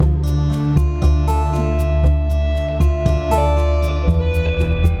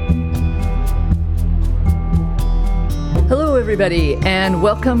everybody, and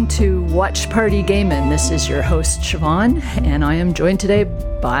welcome to Watch Party Gamin'. This is your host, Siobhan, and I am joined today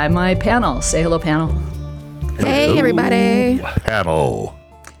by my panel. Say hello, panel. Hey, hello, everybody. Panel.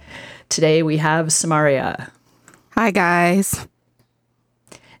 Today we have Samaria. Hi, guys.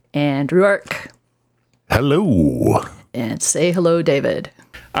 And Ruark. Hello. And say hello, David.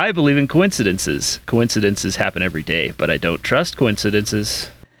 I believe in coincidences. Coincidences happen every day, but I don't trust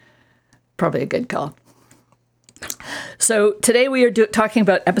coincidences. Probably a good call. So today we are talking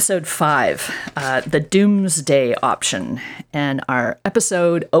about episode 5, the Doomsday option. And our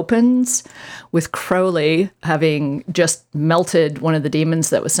episode opens with Crowley having just melted one of the demons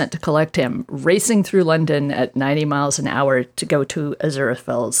that was sent to collect him, racing through London at 90 miles an hour to go to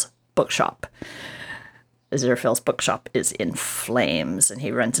Aziraphale's bookshop. Aziraphale's bookshop is in flames, and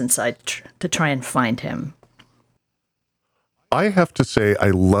he runs inside to try and find him. I have to say, I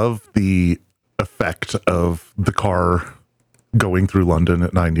love the effect of the car going through London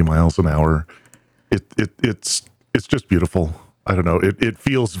at 90 miles an hour. It's just beautiful. I don't know. It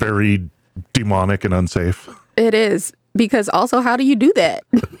feels very demonic and unsafe. It is, because also, how do you do that?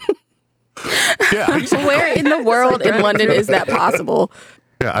 Yeah. Where in the world in London is that possible?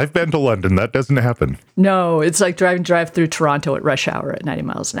 Yeah, I've been to London. That doesn't happen. No, it's like drive through Toronto at rush hour at 90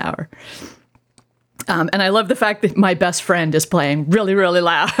 miles an hour. And I love the fact that my best friend is playing really, really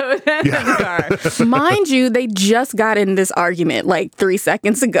loud in the car. Mind you, they just got in this argument like 3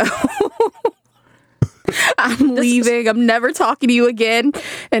 seconds ago. I'm leaving. I'm never talking to you again.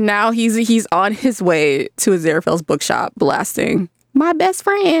 And now he's on his way to Aziraphale's bookshop blasting my best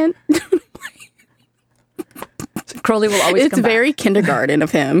friend. Crowley will always It's come very back. kindergarten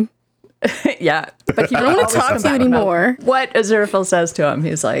of him. Yeah. But I don't want to talk to you anymore. What Aziraphale says to him,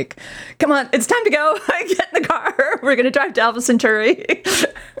 he's like, come on, it's time to go. Get in the car. We're going to drive to Alpha Centauri.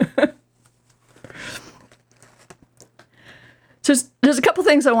 So there's a couple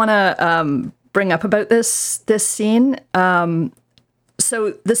things I want to bring up about this scene.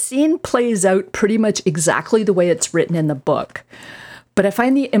 So the scene plays out pretty much exactly the way it's written in the book. But I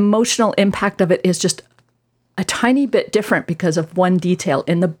find the emotional impact of it is just a tiny bit different because of one detail.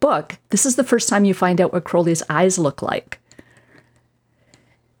 In the book, this is the first time you find out what Crowley's eyes look like.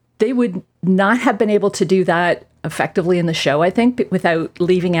 They would not have been able to do that effectively in the show, I think, without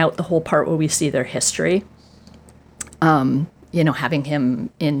leaving out the whole part where we see their history. Having him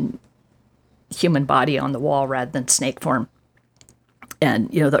in human body on the wall rather than snake form. And,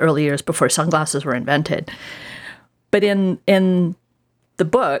 the early years before sunglasses were invented. But in the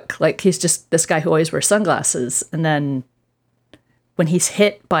book, like, he's just this guy who always wears sunglasses, and then when he's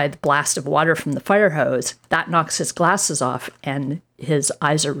hit by the blast of water from the fire hose, that knocks his glasses off and his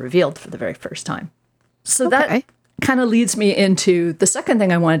eyes are revealed for the very first time. So that kind of leads me into the second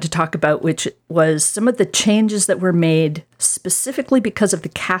thing I wanted to talk about, which was some of the changes that were made specifically because of the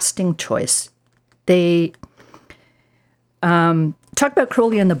casting choice. They talk about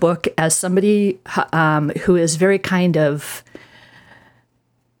Crowley in the book as somebody who is very kind of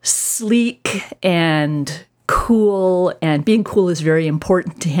sleek and cool, and being cool is very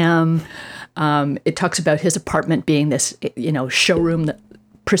important to him. It talks about his apartment being this, showroom that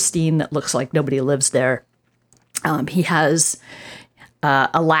pristine that looks like nobody lives there. He has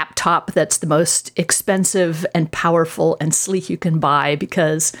a laptop that's the most expensive and powerful and sleek you can buy,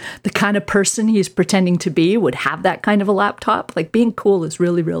 because the kind of person he's pretending to be would have that kind of a laptop. Like, being cool is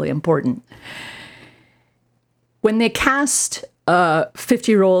really, really important. When they cast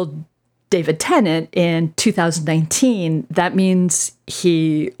 50-year-old David Tennant in 2019, that means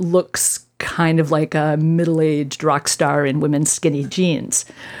he looks kind of like a middle-aged rock star in women's skinny jeans.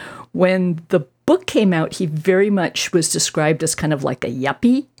 When the book came out, he very much was described as kind of like a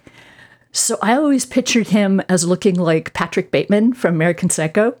yuppie. So I always pictured him as looking like Patrick Bateman from American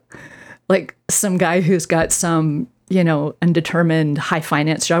Psycho, like some guy who's got some, undetermined high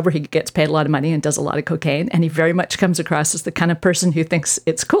finance job where he gets paid a lot of money and does a lot of cocaine. And he very much comes across as the kind of person who thinks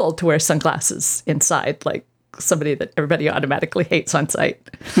it's cool to wear sunglasses inside, like somebody that everybody automatically hates on sight.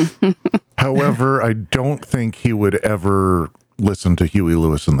 However, I don't think he would ever listen to Huey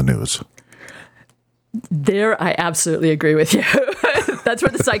Lewis in the News. There, I absolutely agree with you. That's where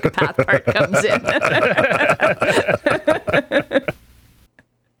the psychopath part comes in.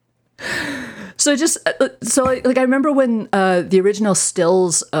 So I remember when the original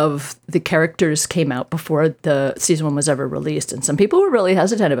stills of the characters came out before the season 1 was ever released, and some people were really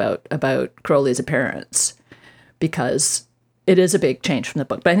hesitant about Crowley's appearance because it is a big change from the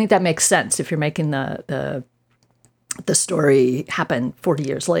book. But I think that makes sense if you're making the story happen 40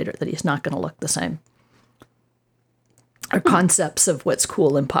 years later, that he's not going to look the same. Our concepts of what's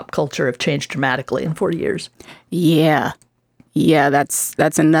cool in pop culture have changed dramatically in 40 years. Yeah. Yeah, that's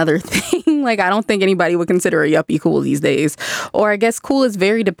another thing. Like, I don't think anybody would consider a yuppie cool these days. Or I guess cool is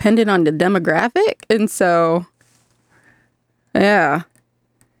very dependent on the demographic. And so, yeah.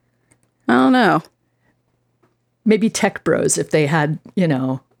 I don't know. Maybe tech bros if they had,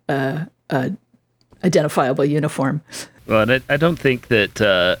 a identifiable uniform. Well, and I don't think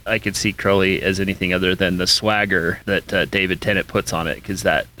that I could see Crowley as anything other than the swagger that David Tennant puts on it, because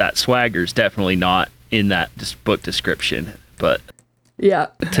that swagger is definitely not in that book description. But yeah,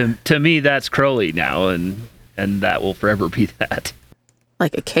 to me, that's Crowley now, and that will forever be that.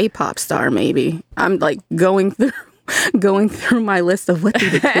 Like a K-pop star, maybe. I'm like going through my list of what do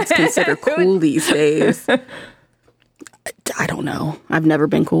the kids consider cool these days. I don't know. I've never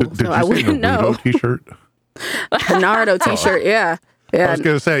been cool, Did so I wouldn't know. T-shirt? A Naruto T-shirt, yeah. I was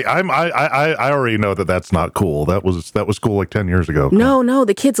gonna say I already know that's not cool. That was cool like 10 years ago. No,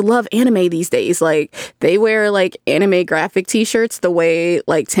 the kids love anime these days. Like, they wear like anime graphic T-shirts the way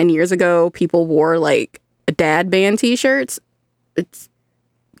like 10 years ago people wore like dad band T-shirts. It's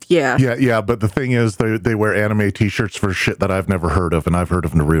yeah. But the thing is, they wear anime T-shirts for shit that I've never heard of, and I've heard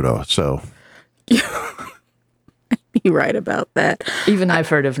of Naruto. So you're right about that. Even I've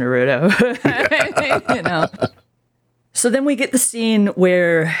heard of Naruto. So then we get the scene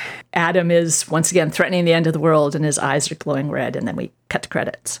where Adam is once again threatening the end of the world, and his eyes are glowing red, and then we cut to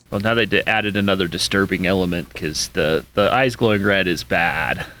credits. Well, now they added another disturbing element, because the eyes glowing red is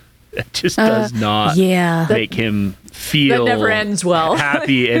bad. It just does not make him feel that never ends well.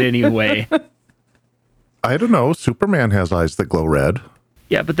 happy in any way. I don't know. Superman has eyes that glow red.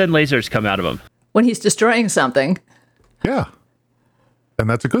 Yeah, but then lasers come out of him. When he's destroying something. Yeah. And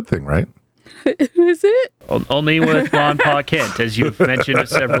that's a good thing, right? Is it? Only with Ron Pa Kent, as you've mentioned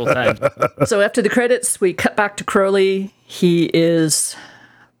several times. So after the credits, we cut back to Crowley. He is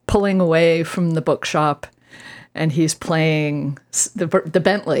pulling away from the bookshop, and he's playing the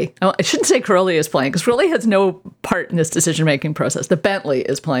Bentley. Oh, I shouldn't say Crowley is playing, because Crowley has no part in this decision-making process. The Bentley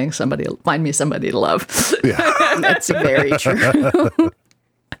is playing Find Me Somebody to Love. Yeah. That's very true.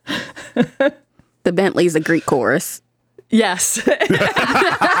 The Bentley's a Greek chorus. Yes. I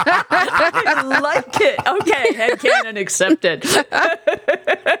like it. Okay, headcanon accepted.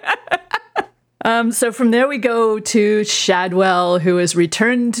 So from there we go to Shadwell, who is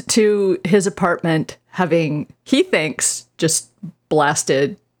returned to his apartment, having, he thinks, just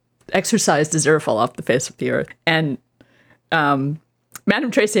exorcised Aziraphale off the face of the earth. And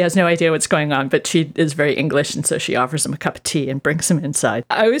Madame Tracy has no idea what's going on, but she is very English, and so she offers him a cup of tea and brings him inside.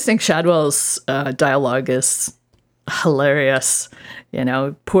 I always think Shadwell's dialogue is hilarious.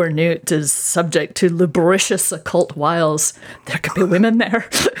 Poor Newt is subject to lubricious occult wiles. There could be women there.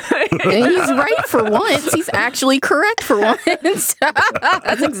 And he's right for once. He's actually correct for once.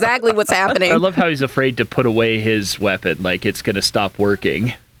 That's exactly what's happening. I love how he's afraid to put away his weapon, like it's going to stop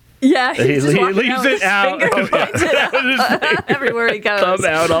working. Yeah, he leaves it out. Everywhere he goes. Thumb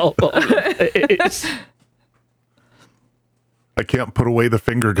out all over the place. I can't put away the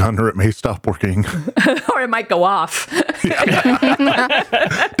finger gun, or it may stop working. Or it might go off. Don't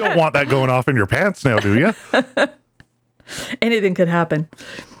want that going off in your pants now, do you? Anything could happen.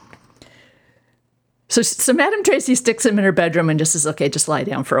 So Madame Tracy sticks him in her bedroom and just says, okay, just lie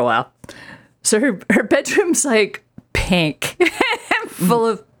down for a while. So her bedroom's like pink and full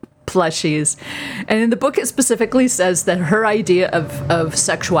of plushies. And in the book, it specifically says that her idea of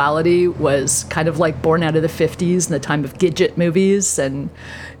sexuality was kind of like born out of the 50s and the time of Gidget movies, and,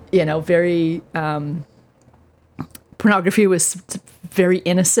 very, pornography was very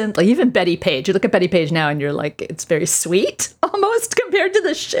innocent. Like, even Betty Page, you look at Betty Page now and you're like, it's very sweet almost compared to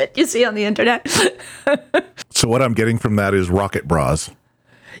the shit you see on the internet. So what I'm getting from that is rocket bras.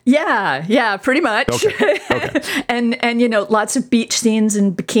 Yeah, pretty much. Okay. and lots of beach scenes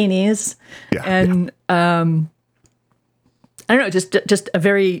and bikinis. Yeah. And I don't know, just a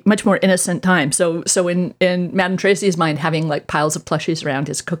very much more innocent time. So in Madame Tracy's mind, having like piles of plushies around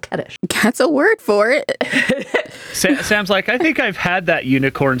is coquettish. That's a word for it. Sam's like, I think I've had that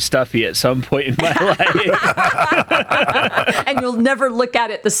unicorn stuffy at some point in my life. And you'll never look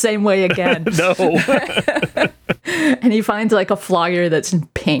at it the same way again. No. And he finds like a flogger that's in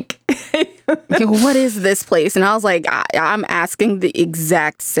pink. What is this place? And I was like, I'm asking the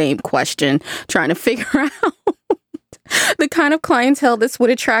exact same question, trying to figure out the kind of clientele this would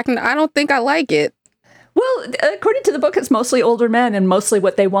attract, and I don't think I like it. Well, according to the book, it's mostly older men, and mostly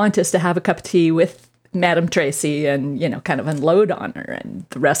what they want is to have a cup of tea with Madame Tracy and, kind of unload on her, and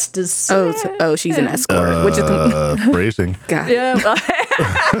the rest is... she's an escort, which is... Phrasing. God. Yeah.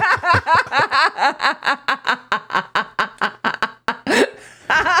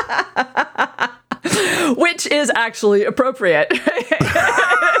 Which is actually appropriate.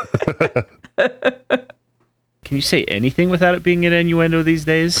 Can you say anything without it being an innuendo these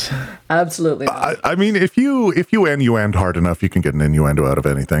days? Absolutely not. I mean, if you innuendo hard enough, you can get an innuendo out of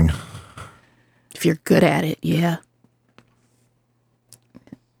anything. If you're good at it, yeah.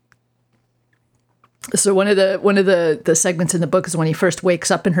 So one of the segments in the book is when he first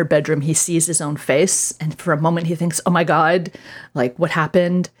wakes up in her bedroom, he sees his own face, and for a moment he thinks, "Oh my God, like what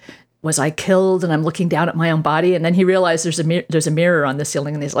happened? Was I killed?" And I'm looking down at my own body, and then he realized there's a mirror on the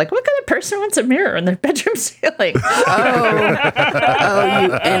ceiling, and he's like, "What kind of person wants a mirror on their bedroom ceiling?" Oh,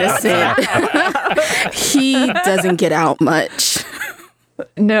 you innocent. He doesn't get out much.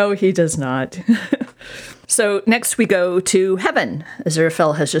 No, he does not. So next we go to heaven.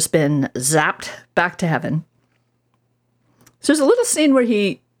 Aziraphale has just been zapped back to heaven. So there's a little scene where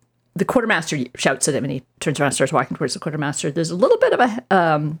the quartermaster shouts at him, and he turns around and starts walking towards the quartermaster. There's a little bit of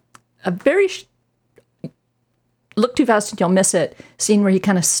a very look too fast and you'll miss it scene where he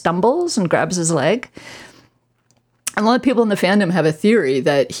kind of stumbles and grabs his leg. And a lot of people in the fandom have a theory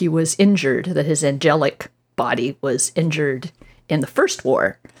that he was injured, that his angelic body was injured in the first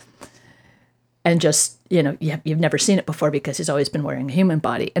war. And just, you've never seen it before because he's always been wearing a human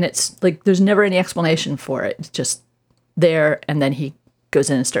body. And it's like, there's never any explanation for it. It's just there. And then he goes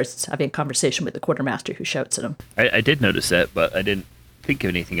in and starts having a conversation with the quartermaster who shouts at him. I did notice that, but I didn't think of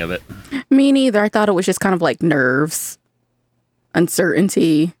anything of it. Me neither. I thought it was just kind of like nerves,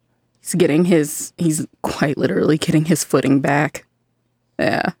 uncertainty. He's quite literally getting his footing back.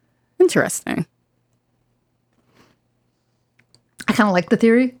 Yeah. Interesting. I kind of like the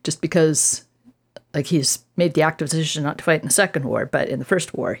theory just because like he's made the active decision not to fight in the second war, but in the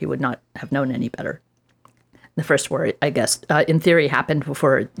first war, he would not have known any better. The first war, I guess, in theory, happened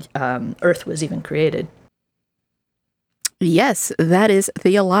before Earth was even created. Yes, that is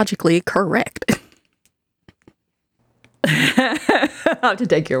theologically correct. I'll have to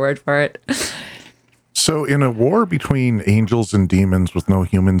take your word for it. So in a war between angels and demons with no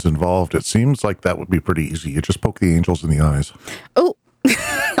humans involved, it seems like that would be pretty easy. You just poke the angels in the eyes. Oh,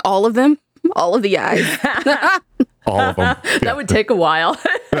 all of them? All of the eyes. All of them. Yeah. That would take a while.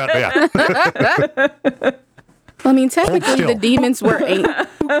 Yeah. I mean, technically, the demons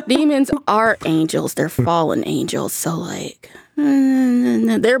demons are angels. They're fallen angels. So, like,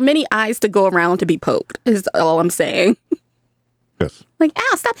 there are many eyes to go around to be poked, is all I'm saying. Yes. Like,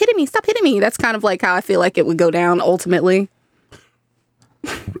 ow, stop hitting me. Stop hitting me. That's kind of like how I feel like it would go down ultimately.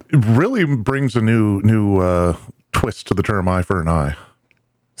 It really brings a new twist to the term eye for an eye.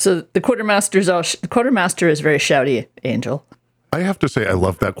 So the quartermaster is a very shouty angel. I have to say, I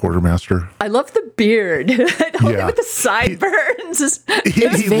love that quartermaster. I love the beard. With the sideburns.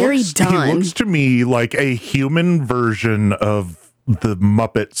 It's very done. He looks to me like a human version of the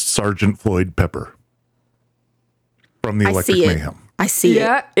Muppet Sergeant Floyd Pepper from the Electric Mayhem. I see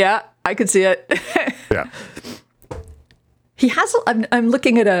it. Yeah, I could see it. Yeah. He has. I'm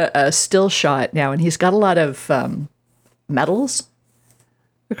looking at a still shot now, and he's got a lot of medals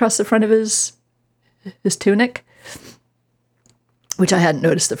across the front of his tunic, which I hadn't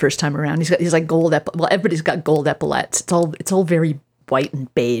noticed the first time around. He's like gold. Well, everybody's got gold epaulets. It's all very white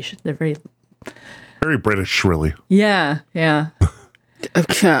and beige. They're very British, really. Yeah.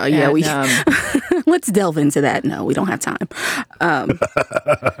 Okay, yeah, And, let's delve into that. No, we don't have time.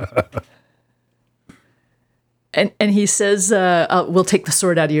 And he says, "We'll take the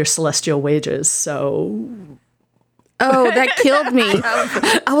sword out of your celestial wages." So, oh, that killed me.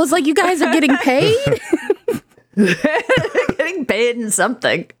 I was like, "You guys are getting paid? getting paid in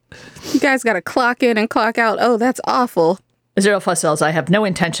something." You guys got to clock in and clock out. Oh, that's awful." Aziraphale says, "I have no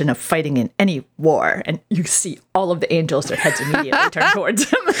intention of fighting in any war." And you see all of the angels, their heads immediately turn towards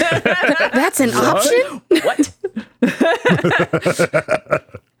him. That's an option? What?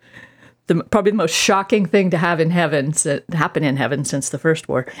 Probably the most shocking thing to happen in heaven since the first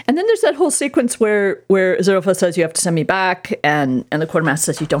war. And then there's that whole sequence where Aziraphale says, "You have to send me back," and the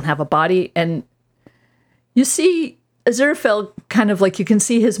quartermaster says, "You don't have a body." And you see Aziraphale kind of like, you can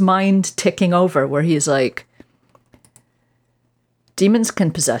see his mind ticking over, where he's like, demons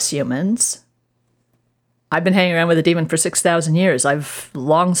can possess humans. I've been hanging around with a demon for 6,000 years. I've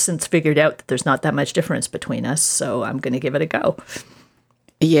long since figured out that there's not that much difference between us, so I'm going to give it a go.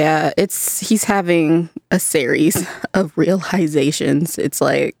 Yeah, he's having a series of realizations. It's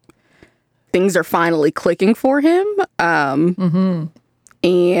like things are finally clicking for him.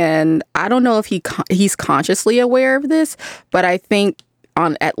 And I don't know if he's consciously aware of this, but I think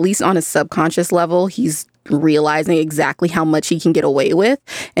at least on a subconscious level, he's realizing exactly how much he can get away with.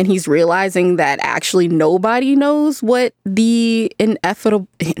 And he's realizing that actually nobody knows what the ineffable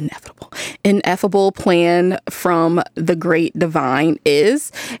plan from the great divine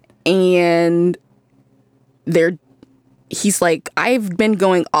is. And he's like, I've been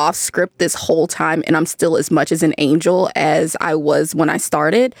going off script this whole time, and I'm still as much as an angel as I was when I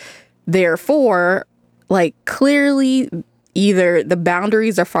started. Therefore, like, clearly either the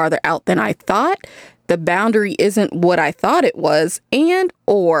boundaries are farther out than I thought, the boundary isn't what I thought it was, and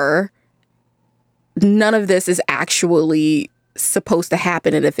or none of this is actually supposed to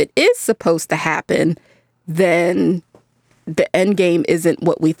happen. And if it is supposed to happen, then the end game isn't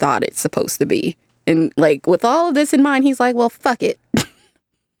what we thought it's supposed to be. And like, with all of this in mind, he's like, well, fuck it.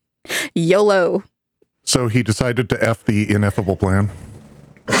 YOLO. So he decided to F the ineffable plan.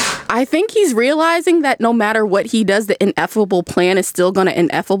 I think he's realizing that no matter what he does, the ineffable plan is still going to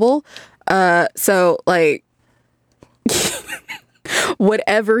ineffable. So like,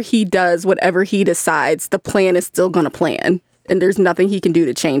 whatever he does, whatever he decides, the plan is still going to plan. And there's nothing he can do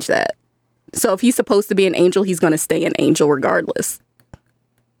to change that. So if he's supposed to be an angel, he's going to stay an angel regardless.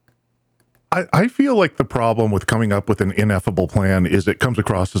 I feel like the problem with coming up with an ineffable plan is it comes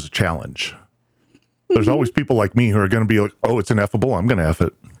across as a challenge. There's always people like me who are going to be like, oh, it's ineffable, I'm going to F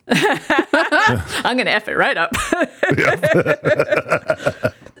it. I'm going to F it right up.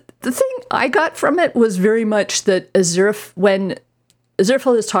 The thing I got from it was very much that when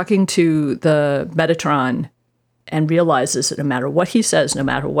Aziraphale is talking to the Metatron and realizes that no matter what he says, no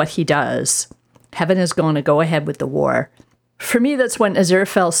matter what he does, heaven is going to go ahead with the war. For me, that's when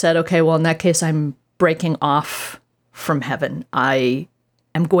Aziraphale said, okay, well, in that case, I'm breaking off from heaven. I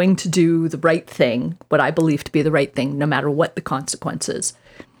am going to do the right thing, what I believe to be the right thing, no matter what the consequences.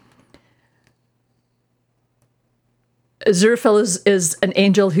 Aziraphale is an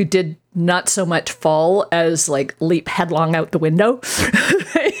angel who did not so much fall as like leap headlong out the window.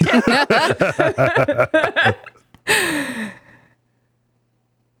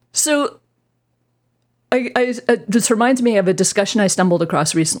 So this reminds me of a discussion I stumbled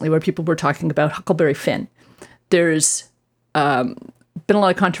across recently where people were talking about Huckleberry Finn. There's been a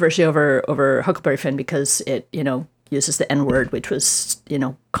lot of controversy over Huckleberry Finn because it, uses the N-word, which was,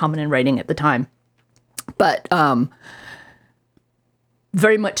 common in writing at the time. But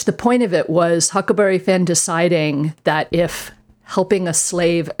very much the point of it was Huckleberry Finn deciding that if helping a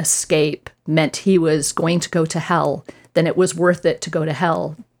slave escape meant he was going to go to hell, then it was worth it to go to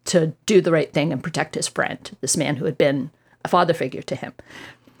hell to do the right thing and protect his friend, this man who had been a father figure to him.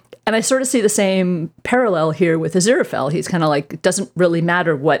 And I sort of see the same parallel here with Aziraphale. He's kind of like, it doesn't really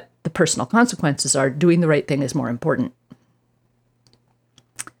matter what the personal consequences are. Doing the right thing is more important.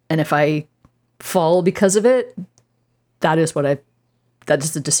 And if I fall because of it, that is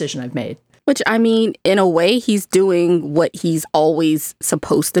the decision I've made. Which, I mean, in a way, he's doing what he's always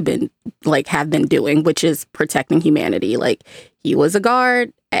supposed to have been doing, which is protecting humanity. Like, he was a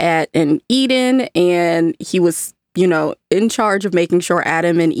guard in Eden, and he was, in charge of making sure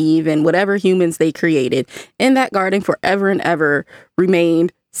Adam and Eve and whatever humans they created in that garden forever and ever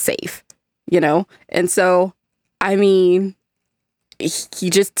remained safe, And so, I mean, he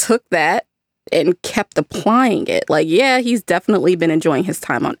just took that and kept applying it. Like, yeah, he's definitely been enjoying his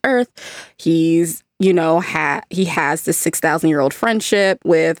time on Earth. He's, he has this 6,000-year-old friendship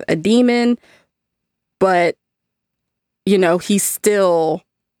with a demon, but, he's still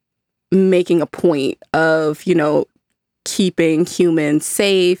making a point of, keeping humans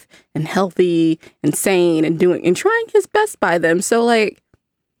safe and healthy and sane and trying his best by them. So like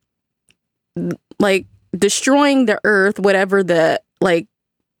destroying the Earth, whatever the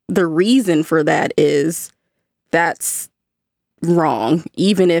reason for that is, that's wrong.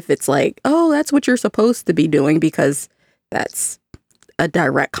 Even if it's like, oh, that's what you're supposed to be doing, because that's a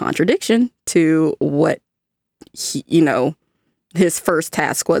direct contradiction to what his first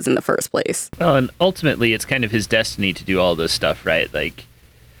task was in the first place. Well, and ultimately it's kind of his destiny to do all this stuff, right? Like,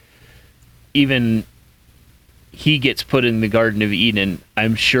 even he gets put in the Garden of Eden,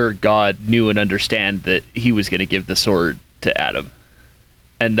 I'm sure God knew and understand that he was going to give the sword to Adam.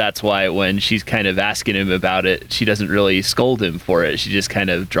 And that's why when she's kind of asking him about it, she doesn't really scold him for it. She just kind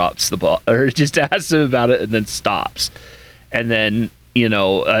of drops the ball, or just asks him about it and then stops. And then,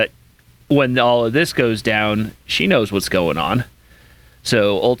 when all of this goes down, she knows what's going on.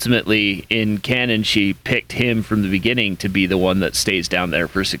 So ultimately, in canon, she picked him from the beginning to be the one that stays down there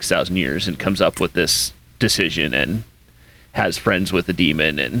for 6,000 years and comes up with this decision and has friends with the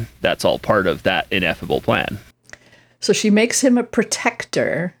demon, and that's all part of that ineffable plan. So she makes him a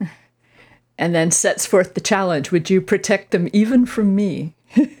protector and then sets forth the challenge. Would you protect them even from me?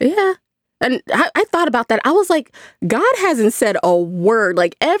 Yeah. And I thought about that. I was like, God hasn't said a word.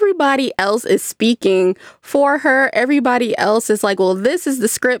 Like, everybody else is speaking for her. Everybody else is like, well, this is the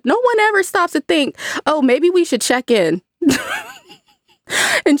script. No one ever stops to think, oh, maybe we should check in.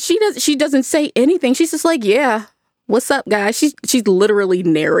 And she doesn't say anything. She's just like, yeah, what's up, guys? She's literally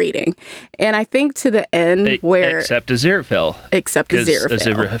narrating. And I think to the end where... Except Aziraphale. Except Aziraphale. Because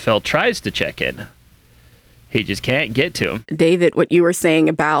Aziraphale tries to check in. He just can't get to him. David, what you were saying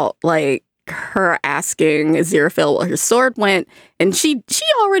about, like, her asking Aziraphale where her sword went, and she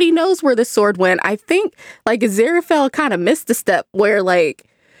already knows where the sword went. I think, like, Aziraphale kind of missed a step where, like,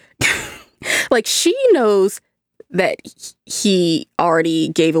 like, she knows that he already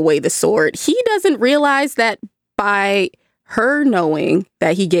gave away the sword. He doesn't realize that by her knowing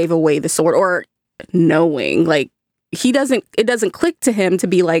that he gave away the sword, or knowing, like, it doesn't click to him to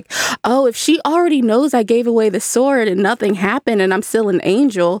be like, oh, if she already knows I gave away the sword and nothing happened and I'm still an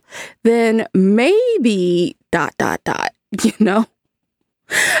angel, then maybe ... you know?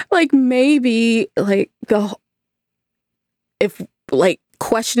 Like, maybe, like, if, like,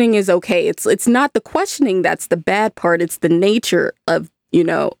 questioning is okay. It's not the questioning that's the bad part. It's the nature of, you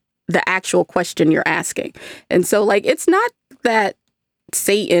know, the actual question you're asking. And so, like, it's not that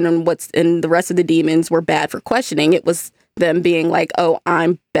Satan and the rest of the demons were bad for questioning. It was them being like, oh,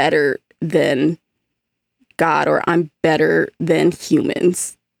 I'm better than God, or I'm better than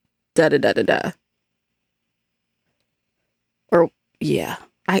humans. Or, yeah.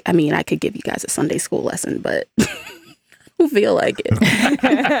 I mean, I could give you guys a Sunday school lesson, but I feel like it.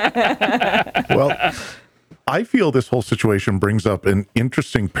 Well, I feel this whole situation brings up an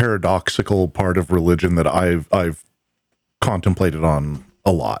interesting paradoxical part of religion that I've contemplated on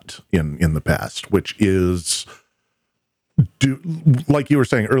a lot in the past, which is, like you were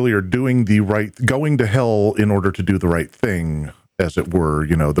saying earlier, going to hell in order to do the right thing, as it were.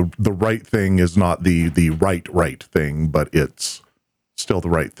 You know, the right thing is not the right thing, but it's still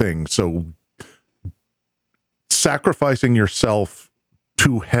the right thing. So sacrificing yourself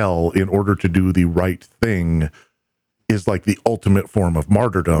to hell in order to do the right thing is like the ultimate form of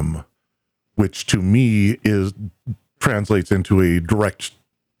martyrdom, which to me translates into a direct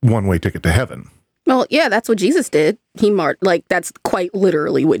one-way ticket to heaven. Well, yeah, that's what Jesus did. That's quite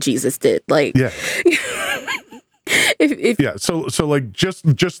literally what Jesus did. Like, yeah. So like just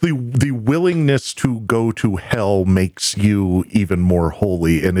the willingness to go to hell makes you even more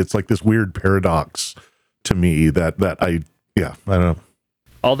holy, and it's like this weird paradox to me that I don't know.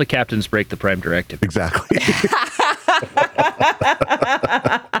 All the captains break the prime directive. Exactly.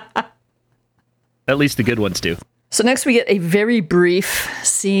 At least the good ones do. So next we get a very brief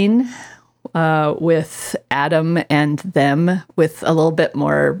scene with Adam and them, with a little bit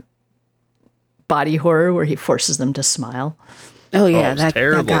more body horror, where he forces them to smile. Oh yeah, that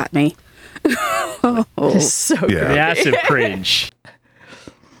got me. It's so Yeah. great. Massive cringe.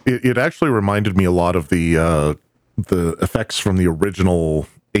 It actually reminded me a lot of the effects from the original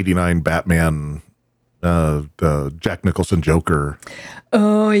 '89 Batman, Jack Nicholson Joker.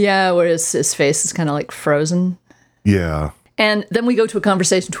 Oh yeah, where his face is kind of like frozen. Yeah. And then we go to a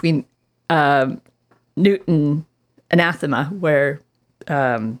conversation between Newt and Anathema, where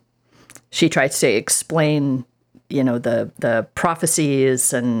she tries to explain, you know, the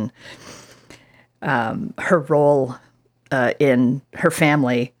prophecies and her role in her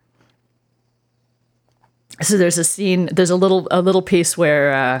family. So there's a scene, there's a little piece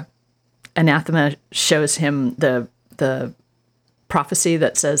where Anathema shows him the prophecy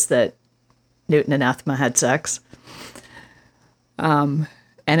that says that Newt and Anathema had sex. And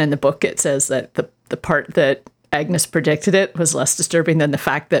in the book it says that the part that Agnes predicted it was less disturbing than the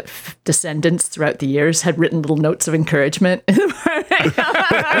fact that descendants throughout the years had written little notes of encouragement. It's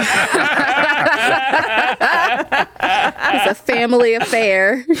a family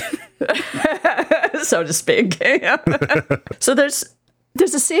affair, so to speak. So there's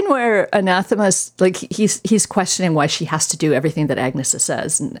a scene where Anathema's like he's questioning why she has to do everything that Agnes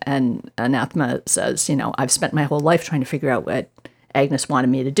says, and Anathema says, you know, I've spent my whole life trying to figure out what Agnes wanted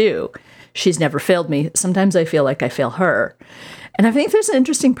me to do. She's never failed me. Sometimes I feel like I fail her. And I think there's an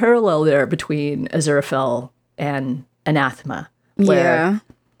interesting parallel there between Aziraphale and Anathema, where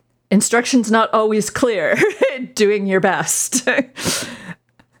instruction's not always clear, doing your best.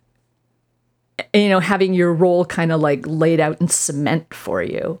 You know, having your role kind of like laid out in cement for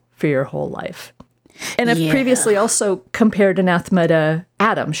you for your whole life. And I've previously also compared Anathema to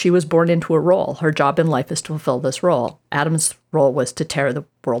Adam. She was born into a role. Her job in life is to fulfill this role. Adam's role was to tear the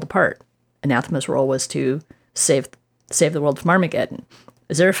world apart. Anathema's role was to save the world from Armageddon.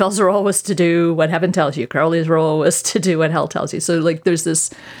 Aziraphale's role was to do what heaven tells you. Crowley's role was to do what hell tells you. So like there's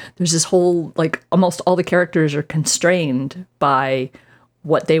this whole, like, almost all the characters are constrained by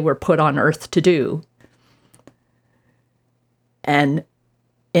what they were put on Earth to do. And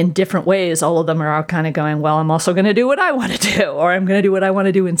in different ways, all of them are all kind of going, well, I'm also going to do what I want to do, or I'm going to do what I want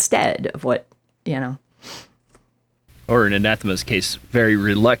to do instead of what, Or in Anathema's case, very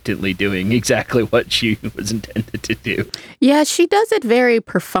reluctantly doing exactly what she was intended to do. Yeah, she does it very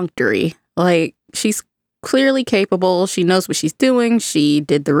perfunctory. Like, she's clearly capable. She knows what she's doing. She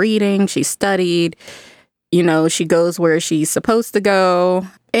did the reading. She studied. She goes where she's supposed to go.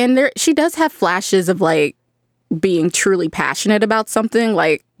 And she does have flashes of, like, being truly passionate about something,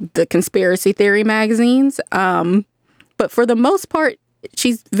 like the conspiracy theory magazines. But for the most part,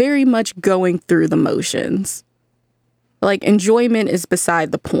 she's very much going through the motions. Like, enjoyment is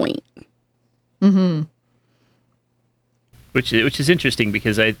beside the point. Mm-hmm. Which is interesting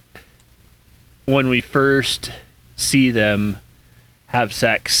because when we first see them have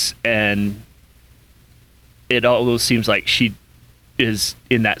sex, and it almost seems like she is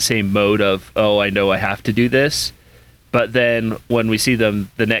in that same mode of, oh, I know I have to do this. But then when we see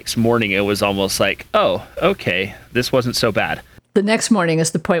them the next morning, it was almost like, oh, okay, this wasn't so bad. The next morning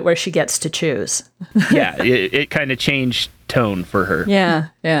is the point where she gets to choose. Yeah, it kind of changed tone for her.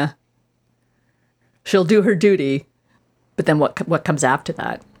 Yeah. She'll do her duty, but then what comes after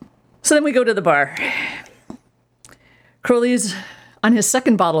that? So then we go to the bar. Crowley's on his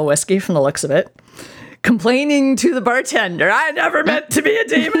second bottle of whiskey from the looks of it, complaining to the bartender, I never meant to be a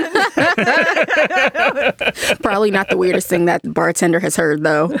demon. Probably not the weirdest thing that bartender has heard,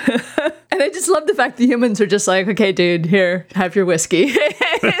 though. And I just love the fact the humans are just like, okay, dude, here, have your whiskey.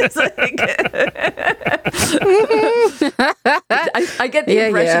 It's like, I get the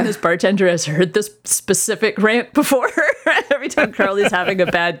impression this bartender has heard this specific rant before. Every time Crowley's having a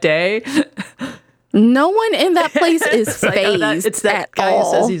bad day. No one in that place is like, phased it's that at guy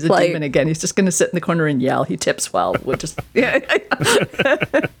all. who says he's a demon again. He's just going to sit in the corner and yell. He tips well. We'll just like,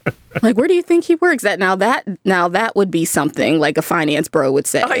 where do you think he works at? Now that would be something like a finance bro would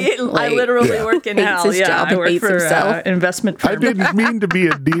say. I literally work in hell. His job I work hates for himself. Investment firm. I didn't mean to be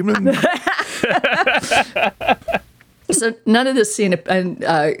a demon. So none of this scene, and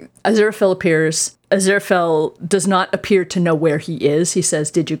Aziraphale appears. Aziraphale does not appear to know where he is. He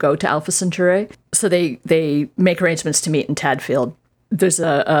says, did you go to Alpha Centauri? So they make arrangements to meet in Tadfield. There's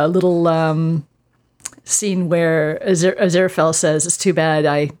a little scene where Aziraphale says, it's too bad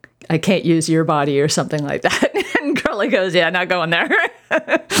I can't use your body or something like that. And Crowley goes, yeah, not going there.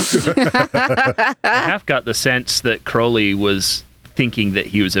 I have got the sense that Crowley was thinking that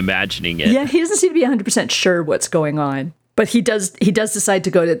he was imagining it. Yeah, he doesn't seem to be 100% sure what's going on. But he does decide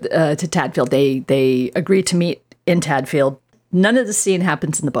to go to Tadfield. They agree to meet in Tadfield. None of the scene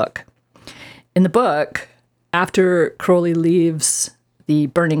happens in the book. In the book, after Crowley leaves the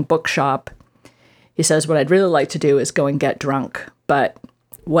burning bookshop, he says, what I'd really like to do is go and get drunk. But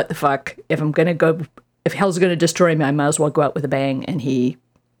what the fuck? If hell's going to destroy me, I might as well go out with a bang. And he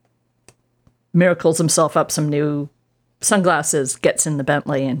miracles himself up some new sunglasses, gets in the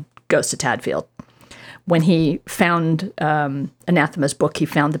Bentley, and goes to Tadfield. When he found Anathema's book, he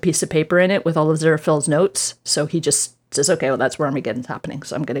found the piece of paper in it with all of Aziraphale's notes. So he just says, okay, well, that's where Armageddon's happening,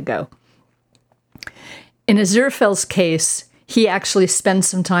 so I'm going to go. In Aziraphale's case, he actually spends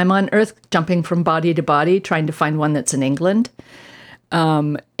some time on Earth, jumping from body to body, trying to find one that's in England.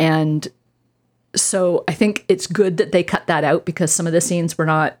 And so I think it's good that they cut that out, because some of the scenes were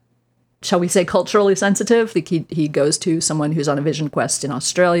not, shall we say, culturally sensitive. Like he goes to someone who's on a vision quest in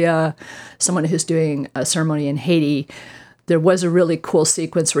Australia, someone who's doing a ceremony in Haiti. There was a really cool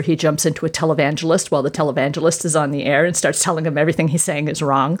sequence where he jumps into a televangelist while the televangelist is on the air and starts telling him everything he's saying is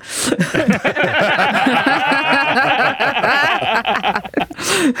wrong.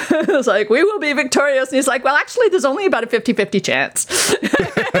 It's like, we will be victorious. And he's like, well, actually, there's only about a 50-50 chance.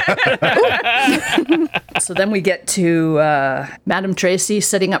 So then we get to Madame Tracy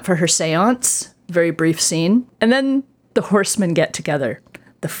setting up for her seance. Very brief scene. And then the horsemen get together.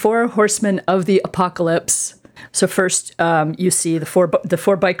 The 4 horsemen of the apocalypse. So first, you see the four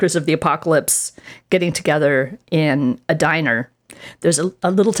bikers of the apocalypse getting together in a diner. There's a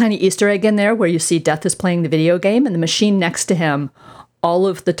little tiny Easter egg in there where you see Death is playing the video game, and the machine next to him, all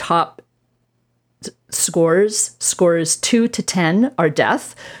of the top scores 2 to 10 are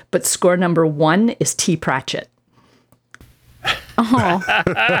Death, but score number 1 is T. Pratchett. Oh.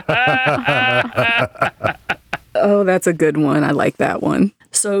 Oh, that's a good one. I like that one.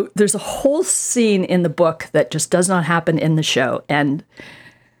 So there's a whole scene in the book that just does not happen in the show. And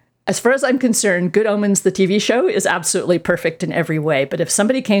As far as I'm concerned, Good Omens, the TV show, is absolutely perfect in every way. But if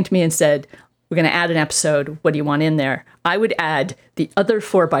somebody came to me and said, we're going to add an episode, what do you want in there? I would add the other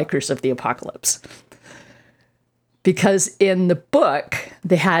 4 bikers of the apocalypse. Because in the book,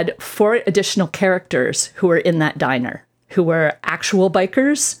 they had 4 additional characters who were in that diner, who were actual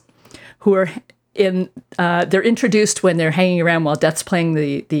bikers, who are they're introduced when they're hanging around while Death's playing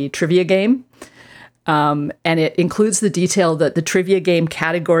the trivia game. And it includes the detail that the trivia game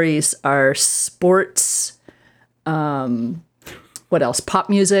categories are sports, what else? Pop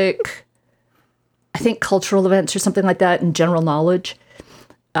music, I think cultural events or something like that, and general knowledge.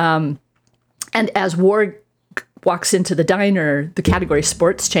 And as war walks into the diner, the category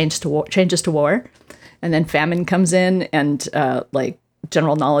sports changes to war. And then famine comes in, and like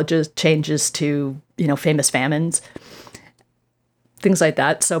general knowledge changes to, famous famines, things like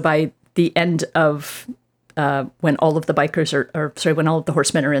that. So by the end of when all of the bikers when all of the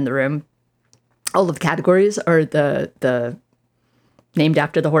horsemen are in the room, all of the categories are the named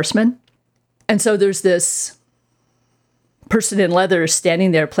after the horsemen. And so there's this person in leather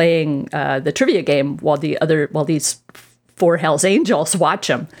standing there playing the trivia game while these 4 Hell's Angels watch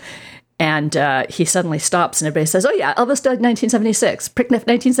him. And he suddenly stops and everybody says, oh yeah, Elvis died in 1976, Prickniff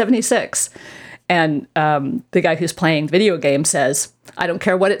 1976. And the guy who's playing the video game says, I don't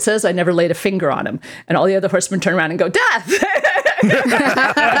care what it says, I never laid a finger on him. And all the other horsemen turn around and go, Death! Where did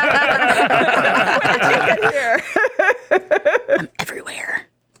you get here? I'm everywhere.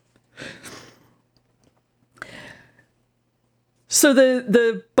 So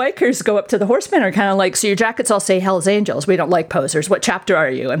the bikers go up to the horsemen, are kind of like, so your jackets all say Hell's Angels. We don't like posers. What chapter are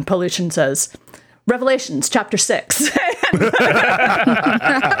you? And Pollution says, Revelations, chapter 6.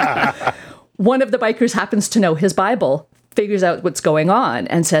 One of the bikers happens to know his Bible, figures out what's going on,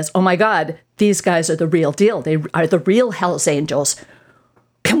 and says, oh my God, these guys are the real deal. They are the real Hell's Angels.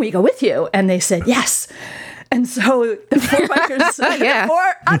 Can we go with you? And they said, yes. And so the 4 bikers, the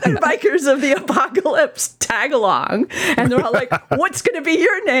 4 other bikers of the apocalypse tag along, and they're all like, what's going to be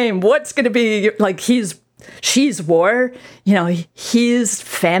your name? What's going to be she's war, he's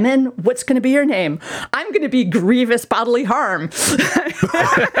famine. What's going to be your name? I'm going to be grievous bodily harm.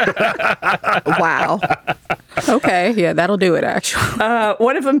 Wow. Okay. Yeah, that'll do it, actually.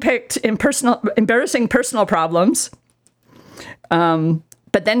 One of them picked embarrassing personal problems.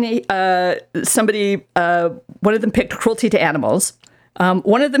 But then one of them picked cruelty to animals.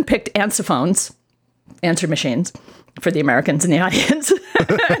 One of them picked ansophones, answer machines, for the Americans in the audience.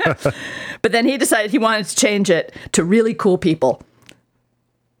 But then he decided he wanted to change it to really cool people.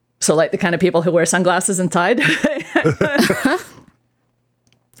 So like the kind of people who wear sunglasses inside.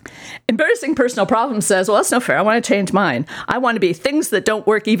 Embarrassing personal problems says, well, that's no fair. I want to change mine. I want to be things that don't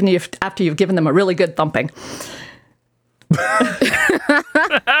work even after you've given them a really good thumping.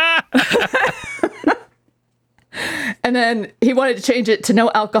 And then he wanted to change it to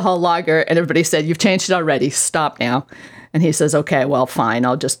no alcohol lager, and everybody said, you've changed it already, stop now. And he says, okay, well, fine,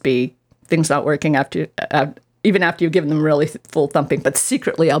 I'll just be things not working even after you've given them really full thumping, but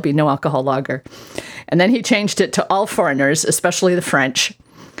secretly I'll be no alcohol lager. And then he changed it to all foreigners, especially the French.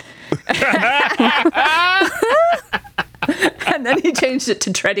 And then he changed it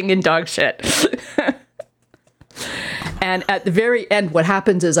to treading in dog shit. And at the very end, what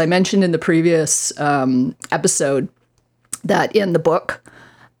happens is, I mentioned in the previous episode that in the book,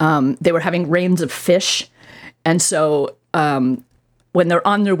 they were having rains of fish. And so when they're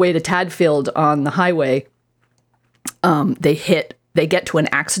on their way to Tadfield on the highway, they get to an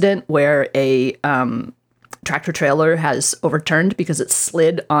accident where a tractor trailer has overturned because it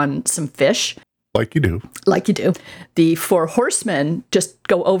slid on some fish. Like you do. Like you do. The 4 horsemen just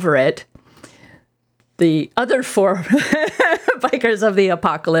go over it. The other 4 bikers of the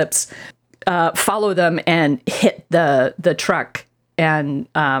apocalypse follow them and hit the truck, and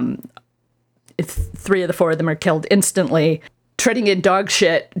 3 of the 4 of them are killed instantly. Treading in dog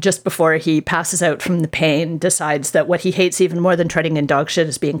shit, just before he passes out from the pain, decides that what he hates even more than treading in dog shit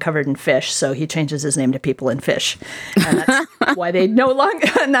is being covered in fish, so he changes his name to People and Fish. And that's why they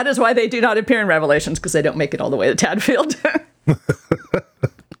and that is why they do not appear in Revelations, because they don't make it all the way to Tadfield.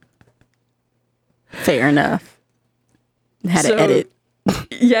 Fair enough. Had to edit.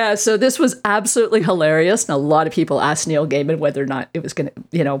 Yeah, so this was absolutely hilarious. And a lot of people asked Neil Gaiman whether or not it was going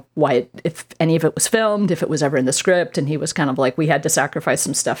to, if any of it was filmed, if it was ever in the script. And he was kind of like, we had to sacrifice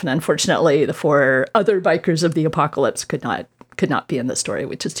some stuff. And unfortunately, the 4 other bikers of the apocalypse could not be in the story,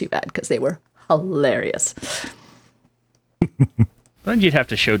 which is too bad, because they were hilarious. Then you'd have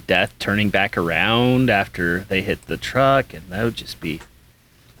to show Death turning back around after they hit the truck, and that would just be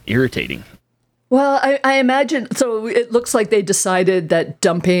irritating. Well, I imagine, so it looks like they decided that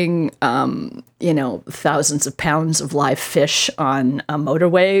dumping, thousands of pounds of live fish on a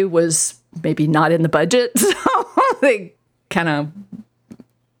motorway was maybe not in the budget. So they kind of,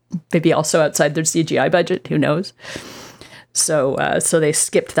 maybe also outside their CGI budget, who knows? So they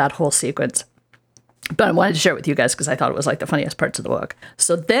skipped that whole sequence. But I wanted to share it with you guys because I thought it was like the funniest parts of the book.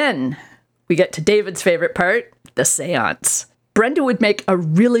 So then we get to David's favorite part, the seance. Brenda would make a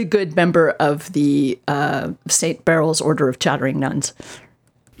really good member of the St. Beryl's Order of Chattering Nuns.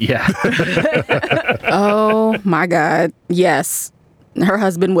 Yeah. Oh my God. Yes. Her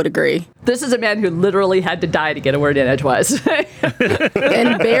husband would agree. This is a man who literally had to die to get a word in edgewise.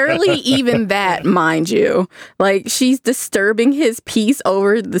 And barely even that, mind you. Like, she's disturbing his peace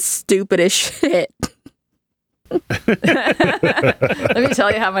over the stupidest shit. Let me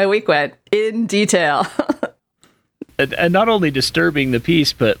tell you how my week went in detail. And not only disturbing the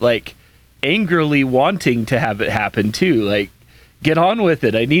peace, but like angrily wanting to have it happen too. Like, get on with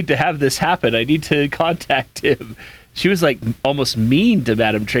it. I need to have this happen. I need to contact him. She was like almost mean to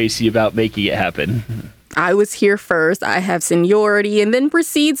Madame Tracy about making it happen. I was here first. I have seniority, and then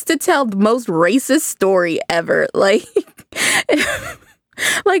proceeds to tell the most racist story ever. Like,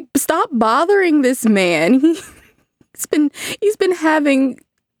 stop bothering this man. He's been having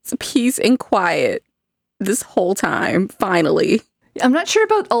peace and quiet this whole time, finally. I'm not sure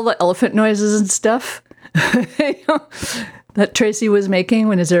about all the elephant noises and stuff that Tracy was making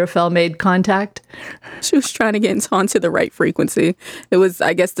when Aziraphale made contact. She was trying to get onto the right frequency. It was,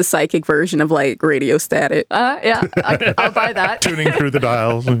 I guess, the psychic version of like radio static. Yeah, I'll buy that. Tuning through the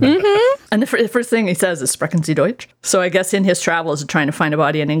dials. Mm-hmm. And the first thing he says is "Sprechen Sie Deutsch?" So I guess in his travels of trying to find a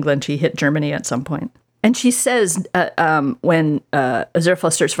body in England, he hit Germany at some point. And she says when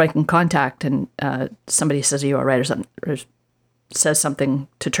Aziraphale starts making contact and somebody says, "Are you all right?" or something, or says something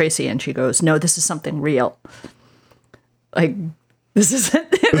to Tracy, and she goes, "No, this is something real." Like, this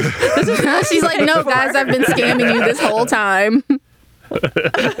isn't. She's like, "No, guys, I've been scamming you this whole time."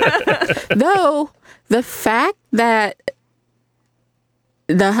 Though the fact that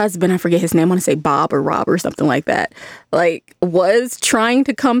the husband, I forget his name, I want to say Bob or Rob or something like that, like, was trying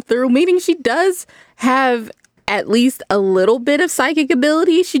to come through, meaning she does have at least a little bit of psychic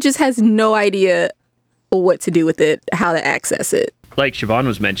ability. She just has no idea what to do with it, how to access it. Like Siobhan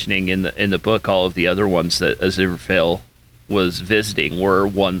was mentioning in the book, all of the other ones that Aziraphale was visiting were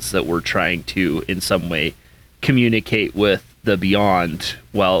ones that were trying to, in some way, communicate with the beyond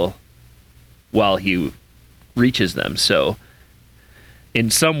while he reaches them. So,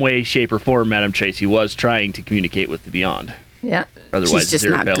 in some way, shape, or form, Madame Tracy was trying to communicate with the beyond. Yeah. Otherwise, she's just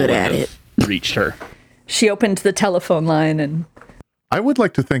not good at it. Reached her. She opened the telephone line and... I would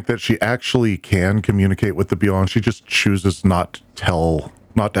like to think that she actually can communicate with the beyond. She just chooses not to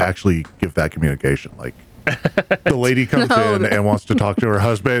actually give that communication. Like, the lady comes in and wants to talk to her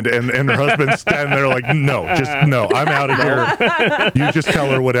husband, and her husband's standing there like, no, I'm out of here. You just tell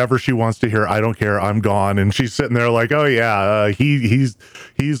her whatever she wants to hear. I don't care. I'm gone. And she's sitting there like, oh yeah, he's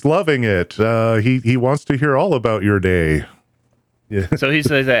loving it. He wants to hear all about your day. Yeah. So he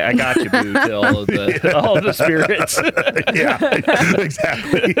says, "I got you, boo," to all the spirits. Yeah,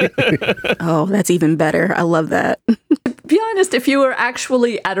 exactly. Oh, that's even better. I love that. Be honest, if you were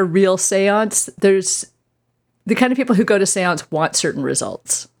actually at a real seance, there's the kind of people who go to seance want certain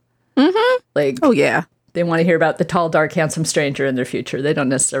results. Mm-hmm. Like, oh yeah, they want to hear about the tall, dark, handsome stranger in their future. They don't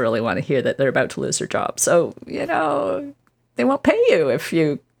necessarily want to hear that they're about to lose their job. So, they won't pay you if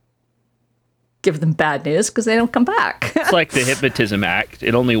you give them bad news because they don't come back. It's like the hypnotism act.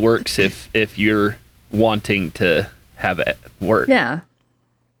 It only works if you're wanting to have it work. Yeah.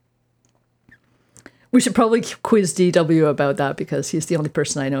 We should probably quiz DW about that because he's the only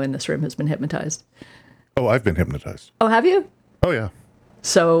person I know in this room who's been hypnotized. Oh, I've been hypnotized. Oh, have you? Oh, yeah.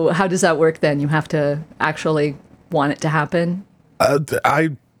 So how does that work then? You have to actually want it to happen?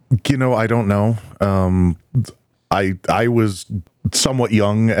 I don't know. I was somewhat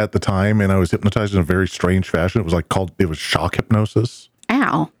young at the time, and I was hypnotized in a very strange fashion. It was shock hypnosis.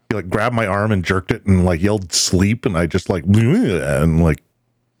 Ow. He like grabbed my arm and jerked it and like yelled sleep, and I just like, and like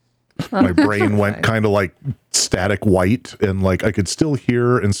my brain went kind of like static white, and like I could still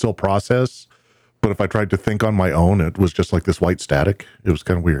hear and still process, but if I tried to think on my own, it was just like this white static. It was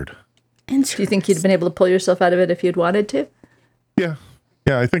kind of weird. Do you think you'd been able to pull yourself out of it if you'd wanted to? Yeah.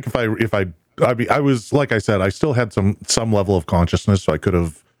 I think I was, like I said, I still had some level of consciousness, so I could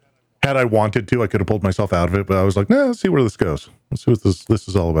have, had I wanted to, I could have pulled myself out of it, but I was like, let's see where this goes. Let's see what this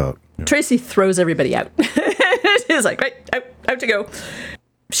is all about. Yeah. Tracy throws everybody out. He's like, right, out to go.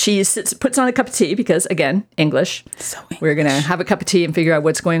 she puts on a cup of tea because, again, English. So We're going to have a cup of tea and figure out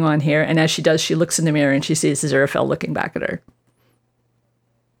what's going on here. And as she does, she looks in the mirror and she sees Aziraphale looking back at her.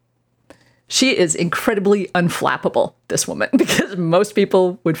 She is incredibly unflappable, this woman, because most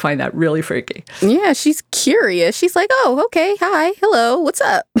people would find that really freaky. Yeah, she's curious. She's like, oh, okay, hi, hello, what's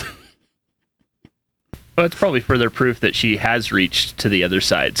up? Well, it's probably further proof that she has reached to the other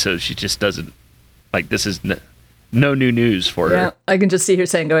side, so she just doesn't, like, this is no new news for her. Yeah, I can just see her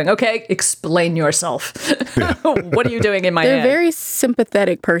going, okay, explain yourself. What are you doing in my They're head? very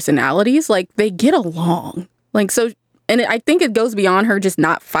sympathetic personalities. Like, they get along. Like, so, and I think it goes beyond her just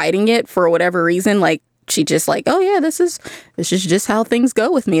not fighting it for whatever reason. Like, she just like, oh yeah, this is just how things go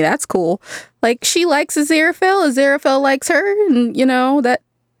with me. That's cool. Like, she likes Aziraphale. Aziraphale likes her. And, you know, that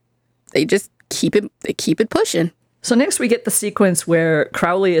they just keep it pushing. So next we get the sequence where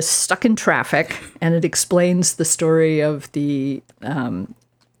Crowley is stuck in traffic, and it explains the story of the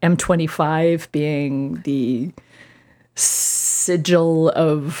M25 being the sigil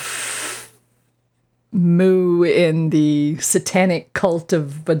of Mu in the satanic cult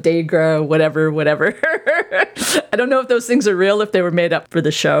of Bodegra, whatever. I don't know if those things are real, if they were made up for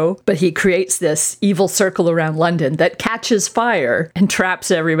the show, but he creates this evil circle around London that catches fire and traps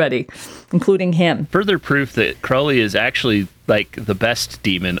everybody, including him. Further proof that Crowley is actually, like, the best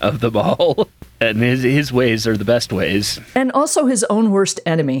demon of them all. And his ways are the best ways. And also his own worst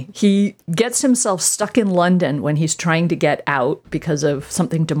enemy. He gets himself stuck in London when he's trying to get out because of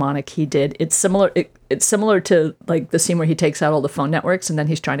something demonic he did. It's similar. It's similar to like the scene where he takes out all the phone networks and then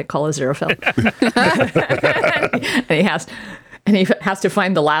he's trying to call Aziraphale. and he has to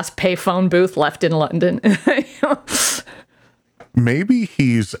find the last payphone booth left in London. Maybe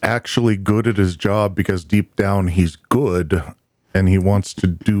he's actually good at his job because deep down he's good and he wants to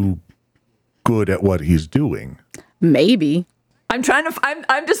do good at what he's doing. Maybe. I'm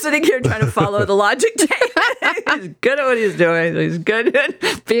I'm just sitting here trying to follow the logic chain. He's good at what he's doing. He's good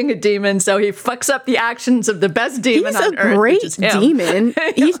at being a demon, so he fucks up the actions of the best demon He's on a earth. great which is him. demon.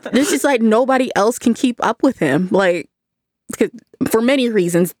 This is like nobody else can keep up with him. Like, for many